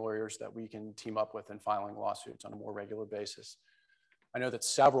finding lawyers that we can team up with and filing lawsuits on a more regular basis. I know that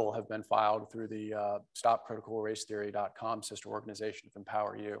several have been filed through the StopCriticalRaceTheory.com sister organization of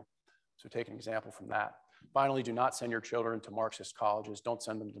Empower You. So take an example from that. Finally, do not send your children to Marxist colleges. Don't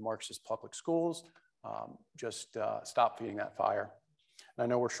send them to Marxist public schools. Just stop feeding that fire. And I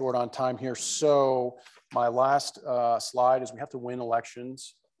know we're short on time here. So my last slide is we have to win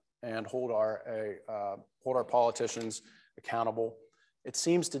elections and hold our politicians accountable. It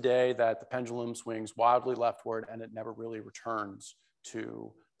seems today that the pendulum swings wildly leftward and it never really returns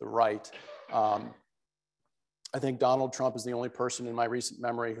to the right. I think Donald Trump is the only person in my recent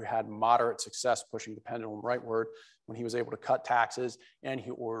memory who had moderate success pushing the pendulum rightward when he was able to cut taxes and he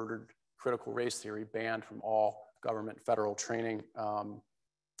ordered critical race theory banned from all government federal training. But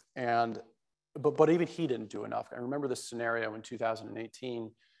even he didn't do enough. I remember this scenario in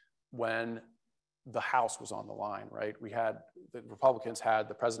 2018 when the House was on the line, right? The Republicans had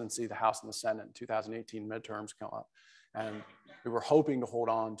the presidency, the House, and the Senate in 2018 midterms come up. And we were hoping to hold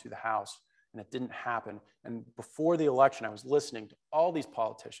on to the House, and it didn't happen. And before the election, I was listening to all these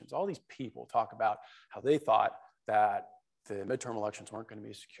politicians, all these people talk about how they thought that the midterm elections weren't going to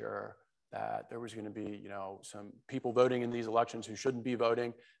be secure, that there was going to be, some people voting in these elections who shouldn't be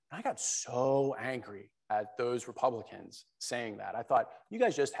voting. And I got so angry at those Republicans saying that. I thought, you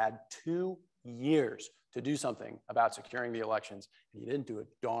guys just had 2 years to do something about securing the elections, and you didn't do a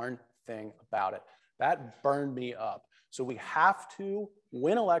darn thing about it. That burned me up. So we have to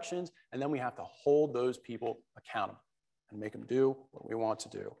win elections, and then we have to hold those people accountable and make them do what we want to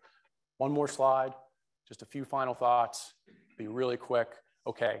do. One more slide, just a few final thoughts, be really quick.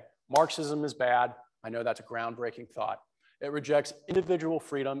 Okay, Marxism is bad. I know that's a groundbreaking thought. It rejects individual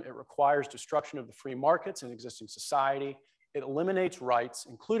freedom. It requires destruction of the free markets in existing society. It eliminates rights,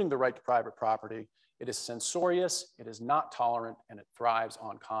 including the right to private property. It is censorious, it is not tolerant, and it thrives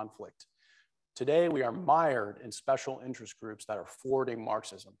on conflict. Today, we are mired in special interest groups that are forwarding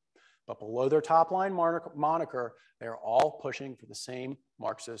Marxism. But below their top line moniker, they are all pushing for the same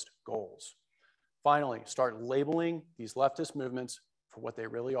Marxist goals. Finally, start labeling these leftist movements for what they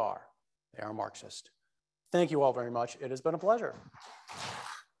really are. They are Marxist. Thank you all very much. It has been a pleasure.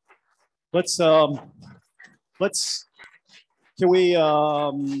 Can we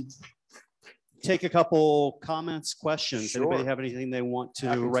take a couple comments, questions? Sure. Anybody have anything they want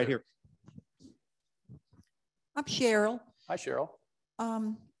to right here? I'm Cheryl. Hi, Cheryl. Why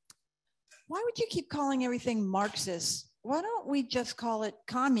would you keep calling everything Marxist? Why don't we just call it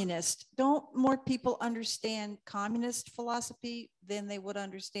communist? Don't more people understand communist philosophy than they would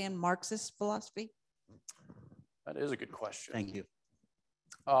understand Marxist philosophy? That is a good question. Thank you.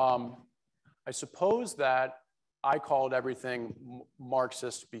 I suppose that I called everything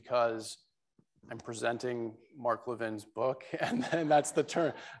Marxist because I'm presenting Mark Levin's book, and that's the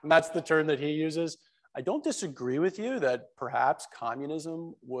term. And that's the term that he uses. I don't disagree with you that perhaps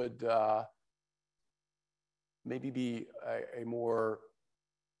communism would maybe be a more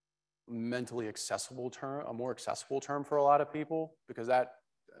mentally accessible term, a more accessible term for a lot of people, because that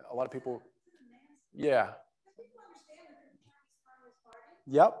a lot of people, yeah.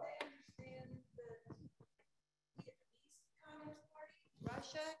 Yep.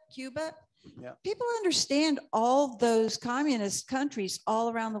 Russia, Cuba. Yeah. People understand all those communist countries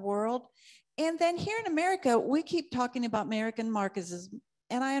all around the world. And then here in America, we keep talking about American Marxism.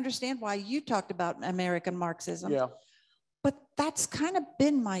 And I understand why you talked about American Marxism. Yeah. But that's kind of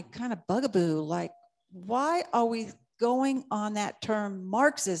been my kind of bugaboo. Like, why are we going on that term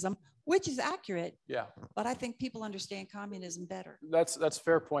Marxism, which is accurate? Yeah. But I think people understand communism better. That's a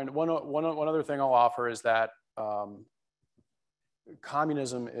fair point. One other thing I'll offer is that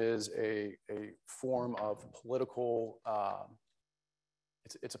communism is a form of political,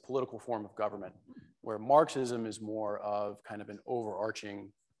 it's a political form of government, where Marxism is more of kind of an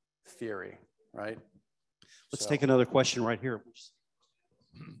overarching theory, right? Let's take another question right here.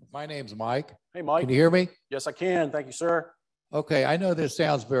 My name's Mike. Hey, Mike. Can you hear me? Yes, I can. Thank you, sir. Okay, I know this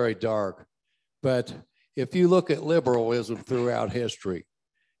sounds very dark, but if you look at liberalism throughout history,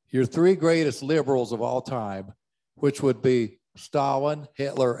 your three greatest liberals of all time, which would be Stalin,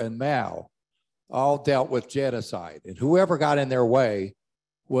 Hitler, and Mao, all dealt with genocide. And whoever got in their way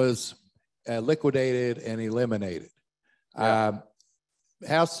was liquidated and eliminated. Yeah.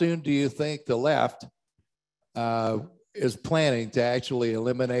 How soon do you think the left is planning to actually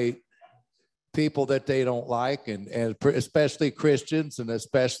eliminate people that they don't like, and especially Christians and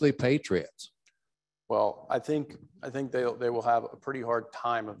especially patriots? Well, I think they will have a pretty hard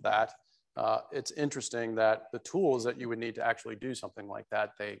time of that. It's interesting that the tools that you would need to actually do something like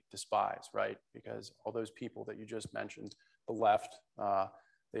that, they despise, right? Because all those people that you just mentioned, the left,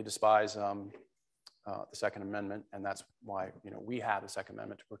 they despise the Second Amendment, and that's why we have the Second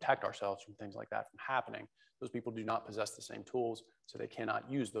Amendment to protect ourselves from things like that from happening. Those people do not possess the same tools, so they cannot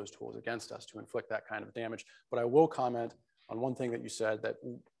use those tools against us to inflict that kind of damage. But I will comment on one thing that you said,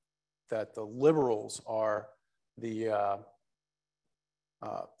 that the liberals are the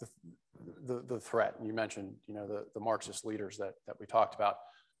threat. And you mentioned the Marxist leaders that we talked about.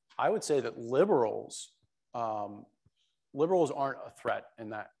 I would say that liberals aren't a threat in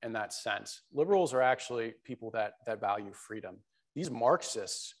that sense. Liberals are actually people that value freedom. These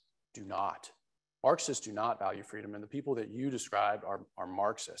Marxists do not. Marxists do not value freedom, and the people that you described are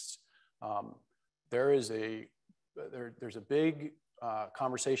Marxists. There's a big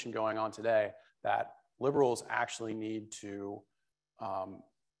conversation going on today that liberals actually need to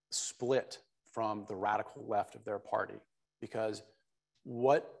split from the radical left of their party, because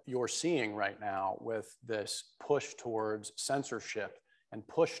what you're seeing right now with this push towards censorship and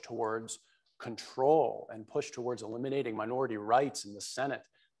push towards control and push towards eliminating minority rights in the Senate,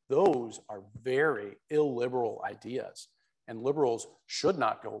 those are very illiberal ideas, and liberals should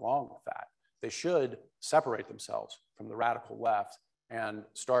not go along with that. They should separate themselves from the radical left and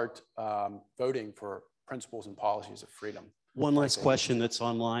start voting for principles and policies of freedom. One last question that's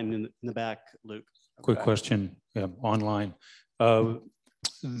online in the back, Luke. Quick question online.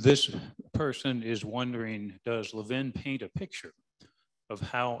 This person is wondering, does Levin paint a picture of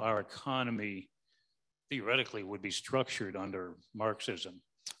how our economy theoretically would be structured under Marxism?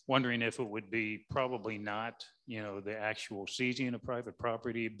 Wondering if it would be probably not, the actual seizing of private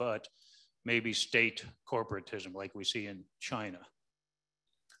property, but maybe state corporatism like we see in China.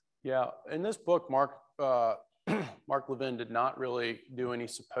 Yeah, in this book, Mark Levin did not really do any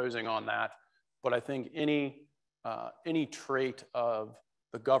supposing on that, but I think any trait of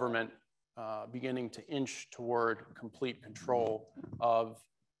the government beginning to inch toward complete control of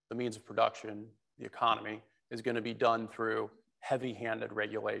the means of production, the economy, is going to be done through heavy-handed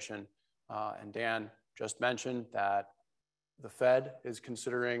regulation. And Dan just mentioned that the Fed is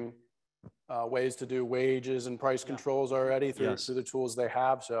considering ways to do wages and price controls already through the tools they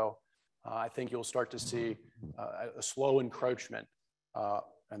have. So I think you'll start to see a slow encroachment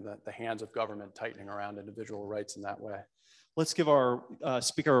and the hands of government tightening around individual rights in that way. Let's give our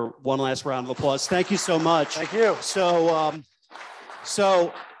speaker one last round of applause. Thank you so much. Thank you.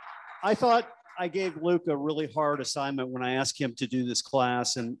 So I thought I gave Luke a really hard assignment when I asked him to do this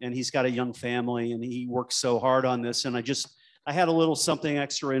class, and he's got a young family and he works so hard on this. And I had a little something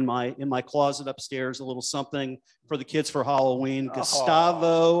extra in my closet upstairs, a little something for the kids for Halloween.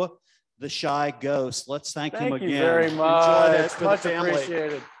 Gustavo, the shy ghost. Let's thank him again. Thank you very much. Enjoy this for much the family.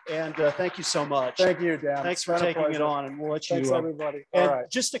 Appreciated. And thank you so much. Thank you, Dan. Thanks for taking it on, and we'll let you. Thanks, everybody. And all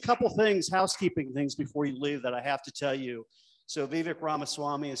right. Just a couple things, housekeeping things before you leave that I have to tell you. So Vivek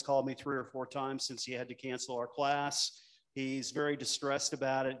Ramaswamy has called me 3 or 4 times since he had to cancel our class. He's very distressed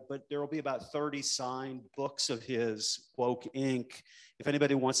about it, but there will be about 30 signed books of his, Woke Inc. If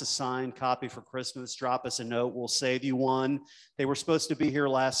anybody wants a signed copy for Christmas, drop us a note. We'll save you one. They were supposed to be here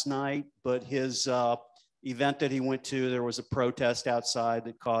last night, but his event that he went to, there was a protest outside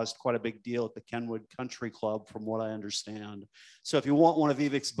that caused quite a big deal at the Kenwood Country Club, from what I understand. So if you want one of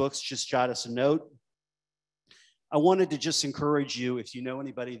Vivek's books, just jot us a note. I wanted to just encourage you, if you know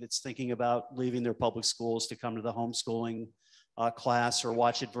anybody that's thinking about leaving their public schools to come to the homeschooling class or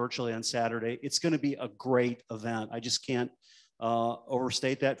watch it virtually on Saturday, it's going to be a great event. I just can't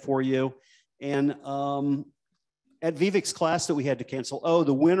overstate that for you. And at Vivek's class that we had to cancel,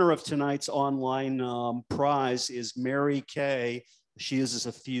 the winner of tonight's online prize is Mary Kay. She uses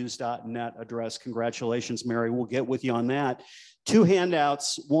a fuse.net address. Congratulations, Mary. We'll get with you on that. 2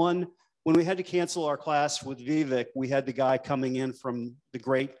 handouts. One, when we had to cancel our class with Vivek, we had the guy coming in from the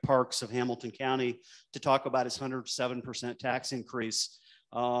great parks of Hamilton County to talk about his 107% tax increase.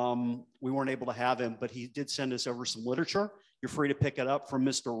 We weren't able to have him, but he did send us over some literature. You're free to pick it up from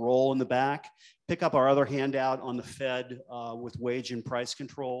Mr. Roll in the back. Pick up our other handout on the Fed with wage and price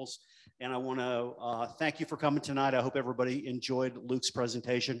controls. And I want to thank you for coming tonight. I hope everybody enjoyed Luke's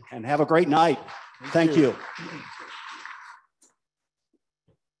presentation, and have a great night. Thank you.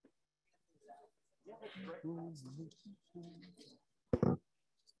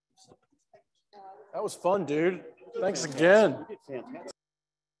 That was fun, dude. Thanks again.